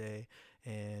other all day,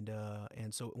 and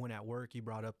so when at work you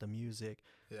brought up the music,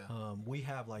 we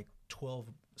have like 12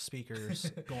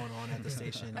 speakers going on at the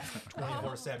station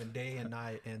 24/7 day and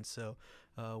night, and so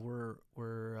we're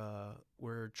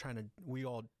trying to, we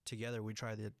all together, we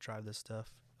try to drive this stuff,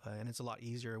 and it's a lot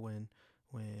easier when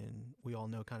we all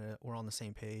know kind of we're on the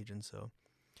same page. And so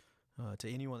to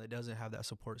anyone that doesn't have that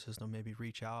support system, maybe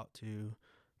reach out to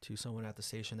someone at the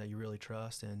station that you really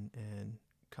trust, and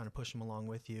kind of push them along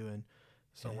with you, and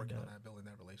start working on that, building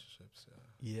that relationships.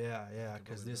 Yeah,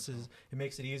 because it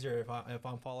makes it easier if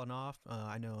I'm falling off.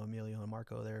 I know Emilio and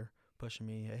Marco, they're pushing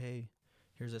me, hey,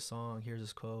 here's this song, here's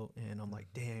this quote, and I'm like,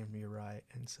 damn, you're right.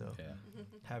 And so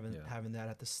having that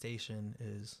at the station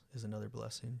is another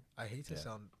blessing. I hate to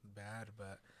sound bad,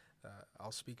 but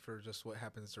I'll speak for just what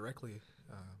happens directly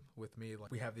with me.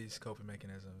 Like, we have these coping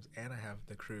mechanisms, and I have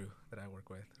the crew that I work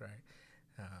with, right?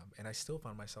 And I still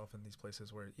find myself in these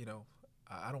places where,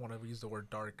 I don't want to use the word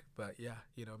dark, but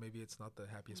maybe it's not the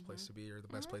happiest place to be, or the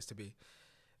best place to be.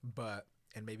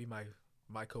 And maybe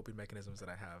my coping mechanisms that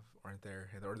I have aren't there,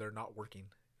 or they're not working,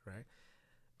 right?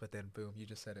 But then boom, you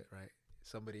just said it, right?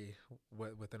 Somebody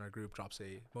within our group drops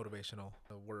a motivational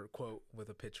word quote with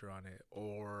a picture on it,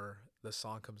 or the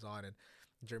song comes on, and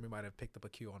Jeremy might have picked up a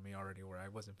cue on me already where I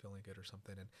wasn't feeling good or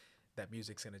something, and that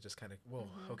music's gonna just kind of,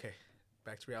 okay,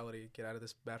 back to reality, get out of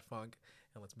this bad funk,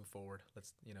 and let's move forward.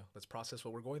 Let's process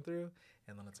what we're going through,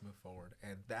 and then let's move forward.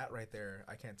 And that right there,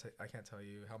 I can't tell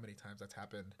you how many times that's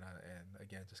happened. And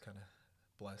again, just kind of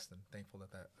blessed and thankful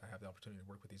that I have the opportunity to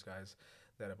work with these guys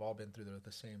that have all been through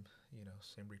the same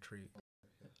retreat.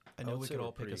 I know would we say could we're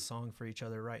all pick pretty- a song for each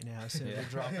other right now. As soon as Yeah. we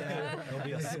drop that, there'll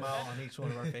be a smile on each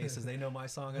one of our faces. They know my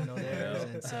song, I know theirs,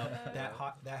 and so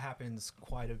that happens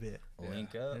quite a bit.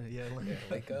 Link up. Yeah,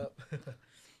 Wake up.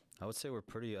 I would say we're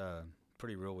pretty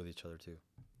real with each other too.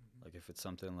 Like if it's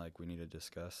something like we need to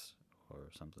discuss or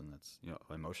something that's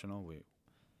emotional, we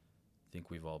think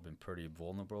we've all been pretty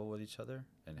vulnerable with each other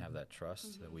and have that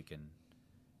trust that we can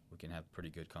have pretty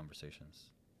good conversations.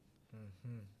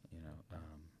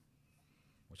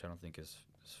 Which I don't think is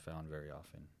found very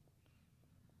often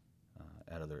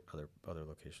at other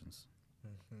locations.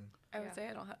 I would Yeah. say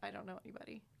I don't know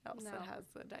anybody else that No. has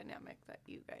the dynamic that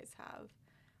you guys have.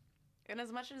 And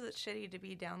as much as it's shitty to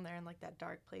be down there in like that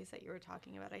dark place that you were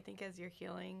talking about, I think as you're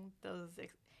healing, those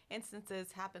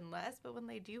instances happen less. But when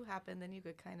they do happen, then you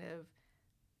could kind of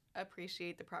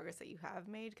appreciate the progress that you have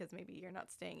made because maybe you're not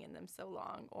staying in them so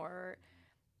long, or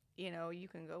you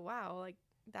can go, wow, like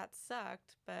that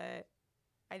sucked, but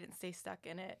I didn't stay stuck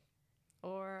in it,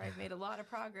 or I've made a lot of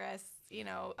progress,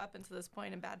 up until this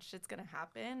point, and bad shit's gonna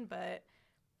happen, but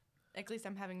at least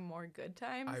I'm having more good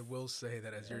times. I will say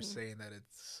that as you're saying that,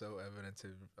 it's so evident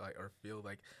to like or feel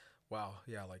like, wow,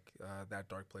 yeah, like that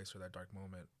dark place or that dark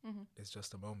moment is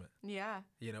just a moment. Yeah.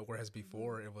 Whereas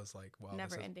before it was like, wow,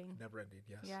 Never this is ending. never ending.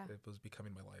 Yes, Yeah. it was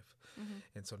becoming my life,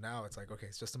 and so now it's like, okay,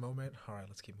 it's just a moment. All right,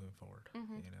 let's keep moving forward.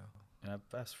 And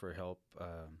I've asked for help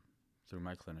through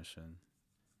my clinician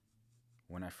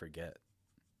when I forget.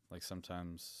 Like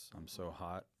sometimes I'm so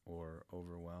hot or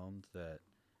overwhelmed that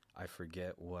I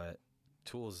forget what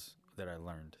tools that I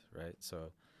learned, right?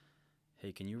 So,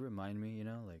 hey, can you remind me,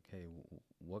 like, hey,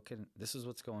 this is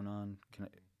what's going on.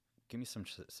 Give me some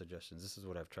suggestions. This is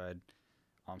what I've tried.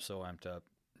 I'm so amped up.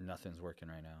 Nothing's working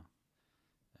right now.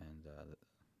 And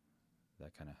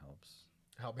that kind of helps.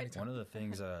 How many One times? of the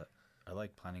things, I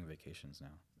like planning vacations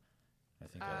now. I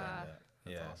think I learned that.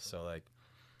 That's Yeah, awesome. so like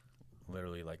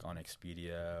literally like on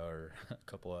Expedia or a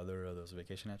couple other of those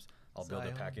vacation apps, I'll build a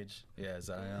Zion. package. Yeah,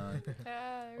 Zion.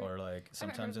 Or like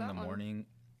sometimes in heard the that one. morning,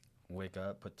 wake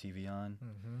up, put TV on,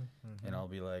 and I'll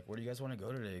be like, where do you guys want to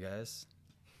go today, guys?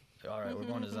 All right, we're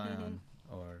going to Zion.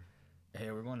 Or,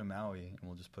 hey, we're going to Maui, and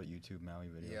we'll just put YouTube Maui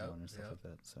videos Yep, on or stuff yep. like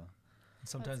that. So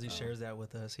Sometimes he That's shares that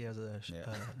with us. He has a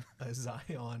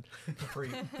Zion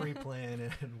free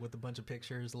plan and with a bunch of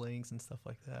pictures, links, and stuff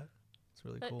like that. It's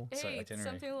really cool. So Hey, itinerary.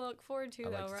 something to look forward to, I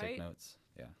like though, to right? take notes.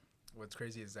 Yeah. What's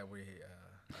crazy is that we,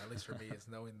 at least for me, is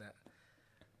knowing that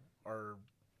our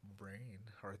brain,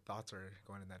 our thoughts are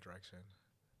going in that direction.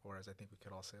 Whereas I think we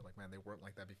could all say, like, man, they weren't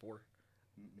like that before.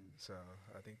 So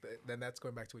I think then that's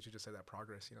going back to what you just said, that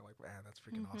progress, like, man, that's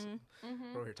freaking awesome.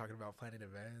 We're over here talking about planning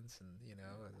events and,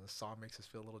 the song makes us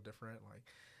feel a little different. Like,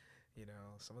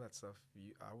 some of that stuff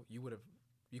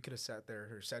you could have sat there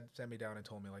or sat me down and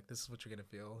told me, like, this is what you're going to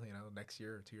feel, next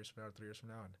year or 2 years from now or 3 years from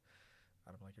now. And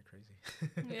I'd be like, you're crazy.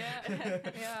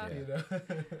 Yeah.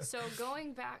 So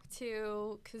going back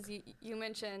to, because you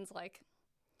mentioned like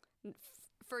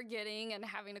forgetting and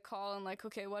having to call and like,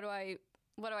 okay, what do I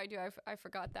do? I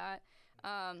forgot that.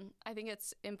 I think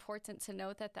it's important to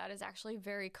note that is actually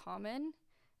very common.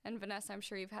 And Vanessa, I'm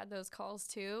sure you've had those calls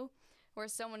too, where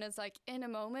someone is like in a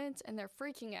moment and they're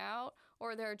freaking out,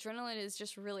 or their adrenaline is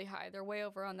just really high. They're way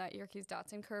over on that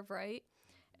Yerkes-Dotson curve, right?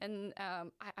 And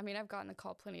I mean, I've gotten the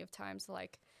call plenty of times,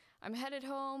 like I'm headed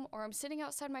home or I'm sitting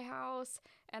outside my house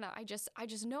and I just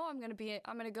know I'm gonna go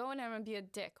in and I'm gonna be a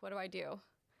dick. What do I do?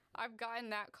 I've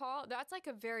gotten that call. That's like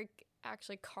a very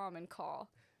actually common call.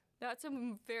 That's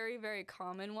a very, very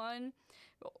common one.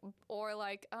 Or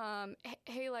like,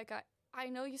 hey, like I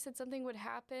know you said something would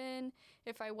happen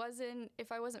if I wasn't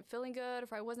feeling good,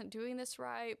 if I wasn't doing this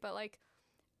right, but like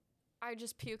I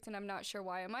just puked and I'm not sure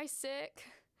why. Am I sick?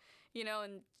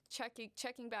 And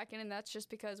checking back in, and that's just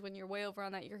because when you're way over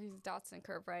on that Yerkes-Dotson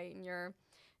curve, right, and you're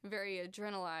very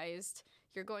adrenalized,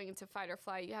 you're going into fight or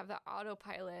flight, you have that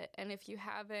autopilot, and if you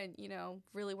haven't,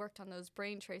 really worked on those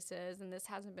brain traces, and this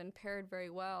hasn't been paired very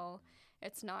well,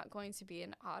 it's not going to be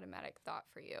an automatic thought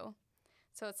for you.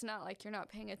 So it's not like you're not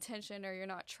paying attention or you're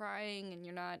not trying and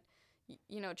you're not,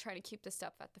 trying to keep the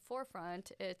stuff at the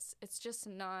forefront. It's just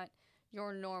not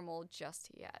your normal just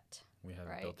yet. We haven't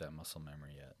Right. built that muscle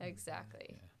memory yet. Exactly.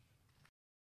 Yeah.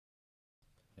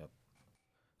 Yep.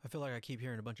 I feel like I keep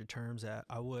hearing a bunch of terms that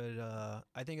I would,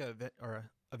 I think,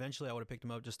 eventually I would have picked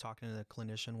them up just talking to the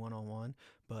clinician one-on-one,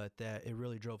 but that it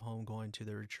really drove home going to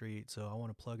the retreat. So I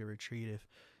want to plug a retreat.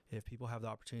 If people have the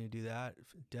opportunity to do that,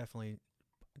 definitely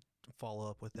follow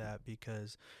up with that,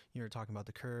 because you're talking about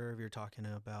the curve, you're talking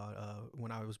about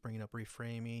when I was bringing up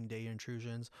reframing, data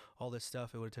intrusions, all this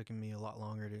stuff. It would have taken me a lot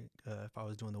longer to if I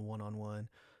was doing the one-on-one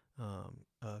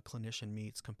clinician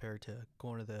meets compared to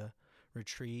going to the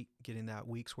retreat, getting that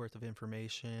week's worth of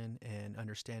information and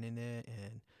understanding it.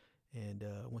 And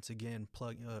once again,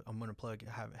 I'm going to plug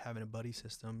having a buddy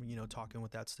system, talking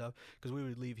with that stuff. Because we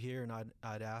would leave here and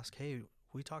I'd ask, hey,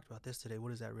 we talked about this today.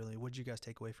 What is that really? What did you guys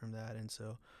take away from that? And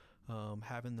so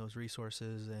having those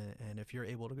resources, and if you're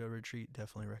able to go retreat,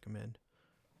 definitely recommend.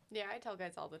 Yeah, I tell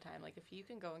guys all the time, like, if you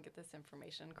can go and get this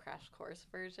information crash course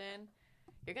version,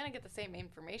 you're going to get the same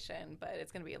information, but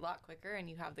it's going to be a lot quicker, and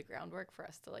you have the groundwork for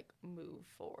us to, like, move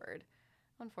forward.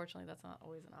 Unfortunately, that's not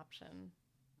always an option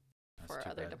for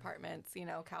other departments.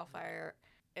 CAL FIRE,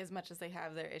 as much as they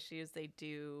have their issues, they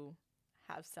do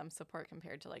have some support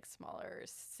compared to, like, smaller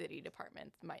city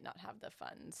departments might not have the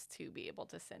funds to be able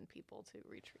to send people to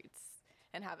retreats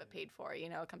and have it paid for. It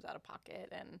comes out of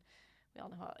pocket, and we all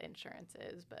know how insurance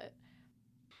is, but...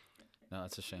 No,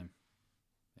 it's a shame.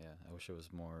 Yeah, I wish it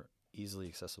was more easily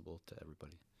accessible to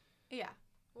everybody. Yeah.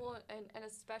 Well, and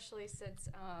especially since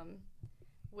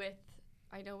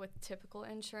with typical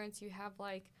insurance, you have,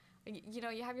 like, you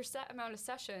have your set amount of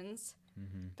sessions,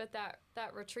 but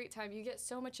that retreat time, you get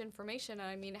so much information.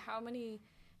 I mean, how many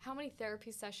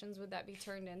therapy sessions would that be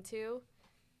turned into?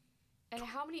 And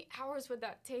how many hours would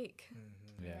that take?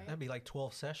 Yeah. That'd be like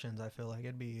 12 sessions. I feel like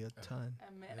it'd be a ton.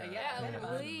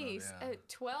 At least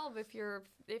 12 if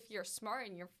you're smart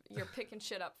and you're picking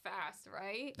shit up fast,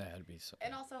 right? That'd be so.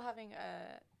 And also having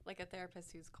a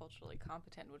therapist who's culturally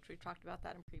competent, which we've talked about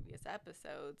that in previous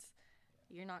episodes.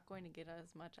 You're not going to get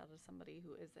as much out of somebody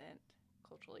who isn't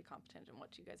culturally competent in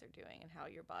what you guys are doing and how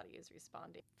your body is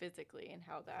responding physically and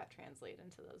how that translates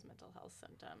into those mental health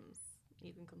symptoms.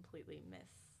 You can completely miss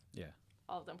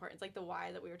all of the importance. Like the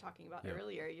why that we were talking about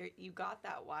earlier. You got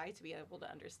that why to be able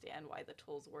to understand why the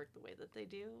tools work the way that they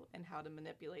do and how to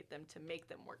manipulate them to make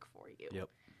them work for you. Yep.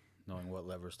 Knowing what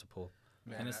levers to pull.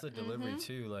 And it's the delivery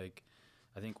too. Like,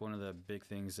 I think one of the big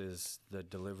things is the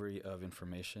delivery of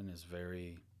information is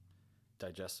very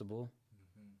digestible.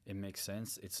 It makes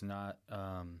sense. It's not,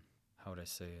 how would I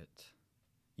say it?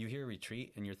 You hear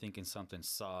retreat and you're thinking something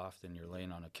soft and you're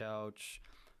laying on a couch,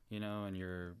 and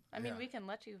you're... I mean, we can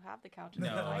let you have the couch. No,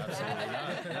 absolutely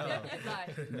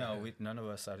not. No, none of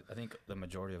us, I think the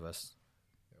majority of us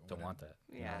don't want that.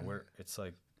 Yeah. It's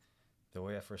like, the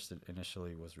way I first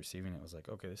initially was receiving it was like,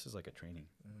 okay, this is like a training.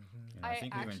 I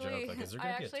think we even joked, like, is there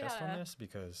going to be a test on this?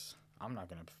 Because I'm not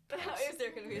going to pass. Is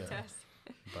there going to be a test?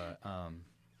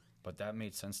 But that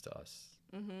made sense to us.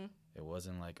 It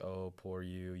wasn't like, oh, poor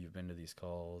you, you've been to these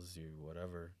calls, you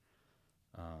whatever.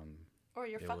 Or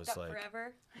you're fucked up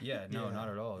forever. Yeah, no, not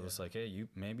at all. It was like, hey,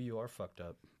 maybe you are fucked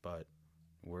up, but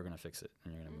we're going to fix it,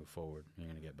 and you're going to move forward, and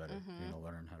you're going to get better. You're going to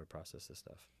learn how to process this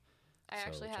stuff. I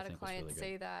actually had a client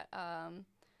say that,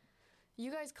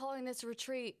 you guys calling this a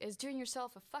retreat is doing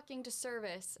yourself a fucking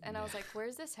disservice. And I was like,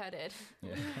 where's this headed?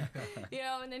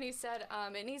 And then he said,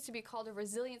 it needs to be called a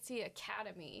resiliency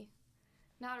academy,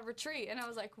 not a retreat. And I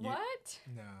was like, what?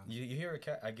 No. You hear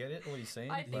I get it, what he's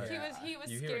saying. I think he was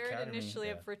scared initially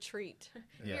of retreat.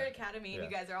 You hear academy and you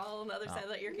guys are all on the other side of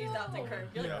that Yerkes Mountain curve.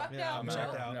 You're like, fuck no. I'm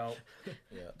out. No.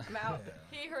 I'm out.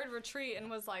 He heard retreat and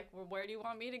was like, well, where do you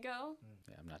want me to go?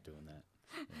 Yeah, I'm not doing that.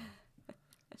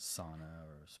 Sauna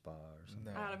or spa or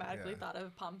something. I automatically thought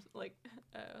of palm, I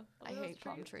hate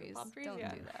palm trees. Don't do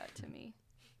that to me.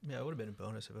 Yeah, it would have been a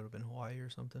bonus if it would have been Hawaii or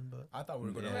something, but I thought we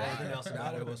were going to. Everything else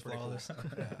about it was flawless.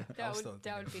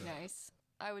 That would be nice.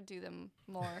 I would do them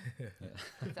more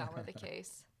if that were the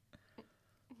case.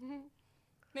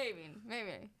 Maybe.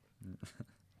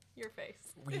 Your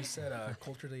face. When you said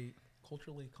culturally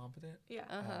competent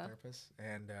therapist,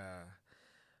 and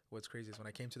what's crazy is when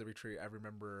I came to the retreat, I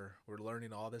remember we're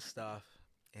learning all this stuff,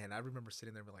 and I remember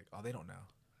sitting there and be like, oh, they don't know.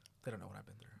 They don't know what I've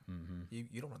been through.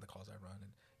 You don't run the calls I run,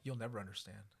 and you'll never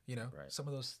understand. Right. Some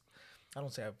of those, I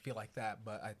don't say I feel like that,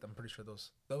 but I'm pretty sure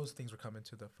those things were coming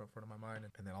to the front of my mind.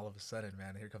 And then all of a sudden,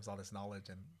 man, here comes all this knowledge,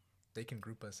 and they can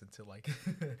group us into like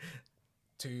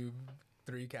 2-3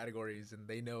 categories, and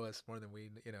they know us more than we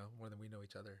know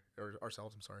each other or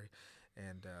ourselves. I'm sorry.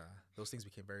 And those things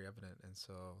became very evident. And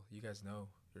so you guys know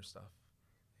your stuff,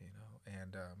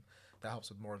 and that helps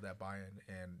with more of that buy-in.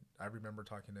 And I remember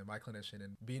talking to my clinician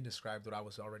and being described what I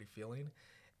was already feeling,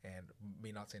 and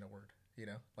me not saying a word,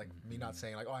 me not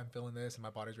saying like, oh, I'm feeling this and my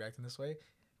body's reacting this way.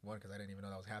 One, because I didn't even know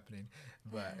that was happening,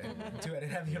 but and two, I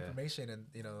didn't have the information, and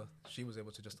she was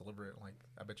able to just deliver it like,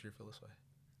 I bet you feel this way.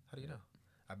 How do you know?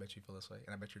 I bet you feel this way,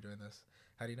 and I bet you're doing this.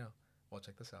 How do you know? Well,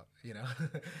 check this out,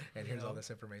 and here's all this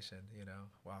information,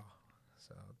 wow.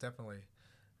 So definitely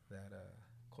that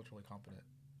culturally competent,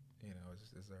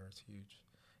 is there. It's huge.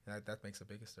 And that makes the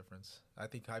biggest difference. I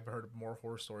think I've heard more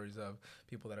horror stories of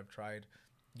people that have tried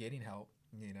getting help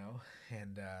you know,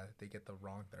 and they get the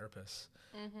wrong therapist.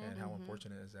 And how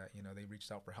unfortunate is that, you know, they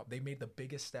reached out for help. They made the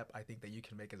biggest step I think that you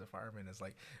can make as a fireman is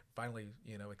like finally,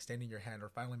 you know, extending your hand or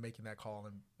finally making that call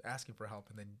and asking for help,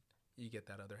 and then you get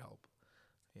that other help.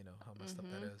 You know, how messed up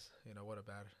that is. You know, what a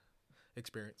bad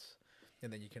experience.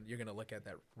 And then you're going to look at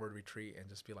that word retreat and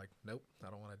just be like, nope,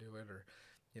 I don't want to do it. Or,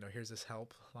 you know, here's this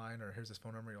help line or here's this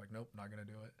phone number. You're like, nope, not going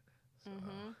to do it. So,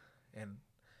 and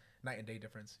night and day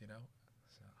difference, you know.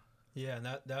 So. Yeah, and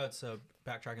that's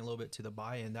backtracking a little bit to the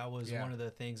buy-in. That was one of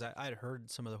the things I'd heard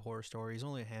some of the horror stories,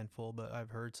 only a handful, but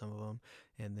I've heard some of them.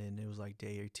 And then it was like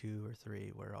day 2 or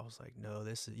 3 where I was like, no,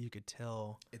 you could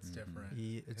tell it's different.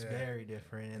 It's very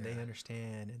different, and they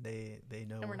understand, and they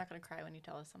know. And we're not going to cry when you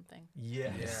tell us something.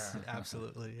 Yes,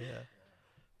 absolutely, yeah.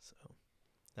 So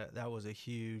that was a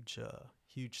huge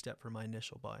step for my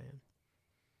initial buy-in.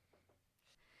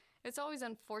 It's always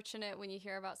unfortunate when you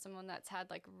hear about someone that's had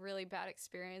like really bad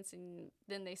experience and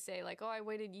then they say like, oh, I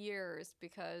waited years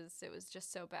because it was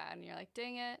just so bad. And you're like,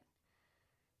 dang it.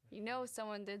 You know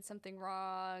someone did something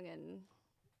wrong, and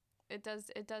it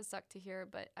does suck to hear,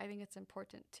 but I think it's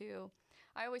important too.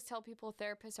 I always tell people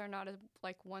therapists are not a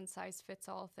like one size fits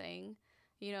all thing.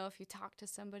 You know, if you talk to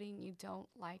somebody and you don't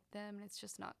like them and it's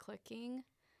just not clicking,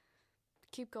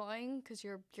 keep going, because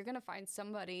you're going to find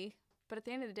somebody. But at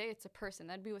the end of the day, it's a person.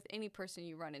 That'd be with any person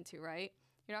you run into, right?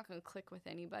 You're not going to click with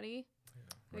anybody.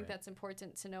 I think that's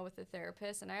important to know with the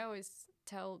therapist. And I always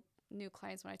tell new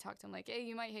clients when I talk to them, like, hey,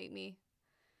 you might hate me.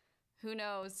 Who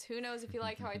knows? Who knows if you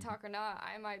like how I talk or not?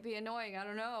 I might be annoying. I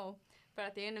don't know. But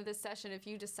at the end of this session, if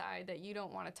you decide that you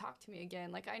don't want to talk to me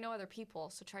again, like I know other people,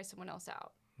 so try someone else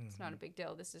out. It's not a big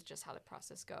deal. This is just how the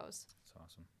process goes. That's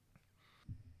awesome.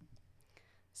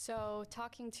 So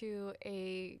talking to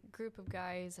a group of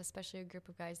guys, especially a group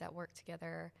of guys that work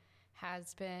together,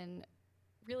 has been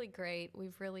really great.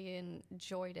 We've really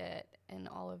enjoyed it and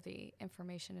all of the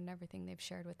information and everything they've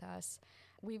shared with us.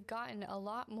 We've gotten a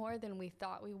lot more than we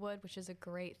thought we would, which is a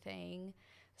great thing.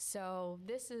 So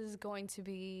this is going to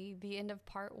be the end of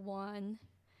part 1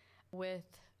 with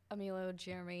Emilio,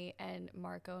 Jeremy, and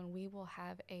Marco, and we will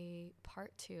have a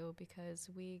part 2 because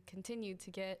we continue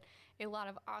to get a lot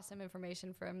of awesome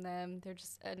information from them. They're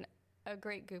just a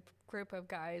great group of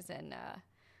guys, and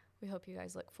we hope you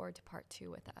guys look forward to part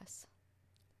 2 with us.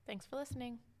 Thanks for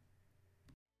listening.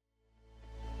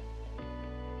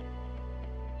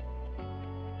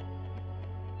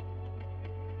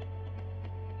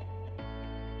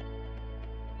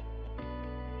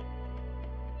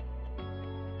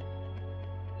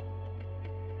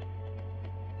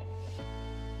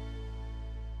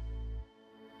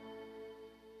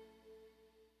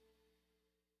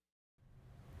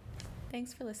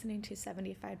 Thanks for listening to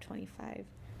 7525.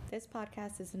 This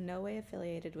podcast is in no way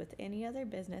affiliated with any other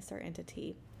business or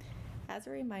entity. As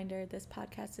a reminder, this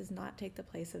podcast does not take the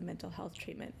place of mental health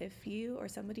treatment. If you or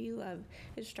somebody you love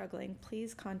is struggling,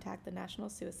 please contact the National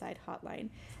Suicide Hotline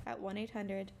at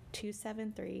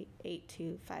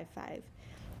 1-800-273-8255.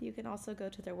 You can also go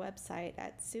to their website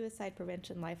at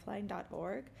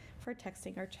suicidepreventionlifeline.org for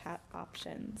texting or chat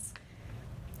options.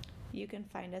 You can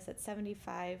find us at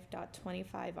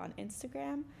 75.25 on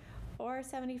Instagram or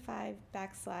 75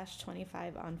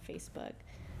 /25 on Facebook.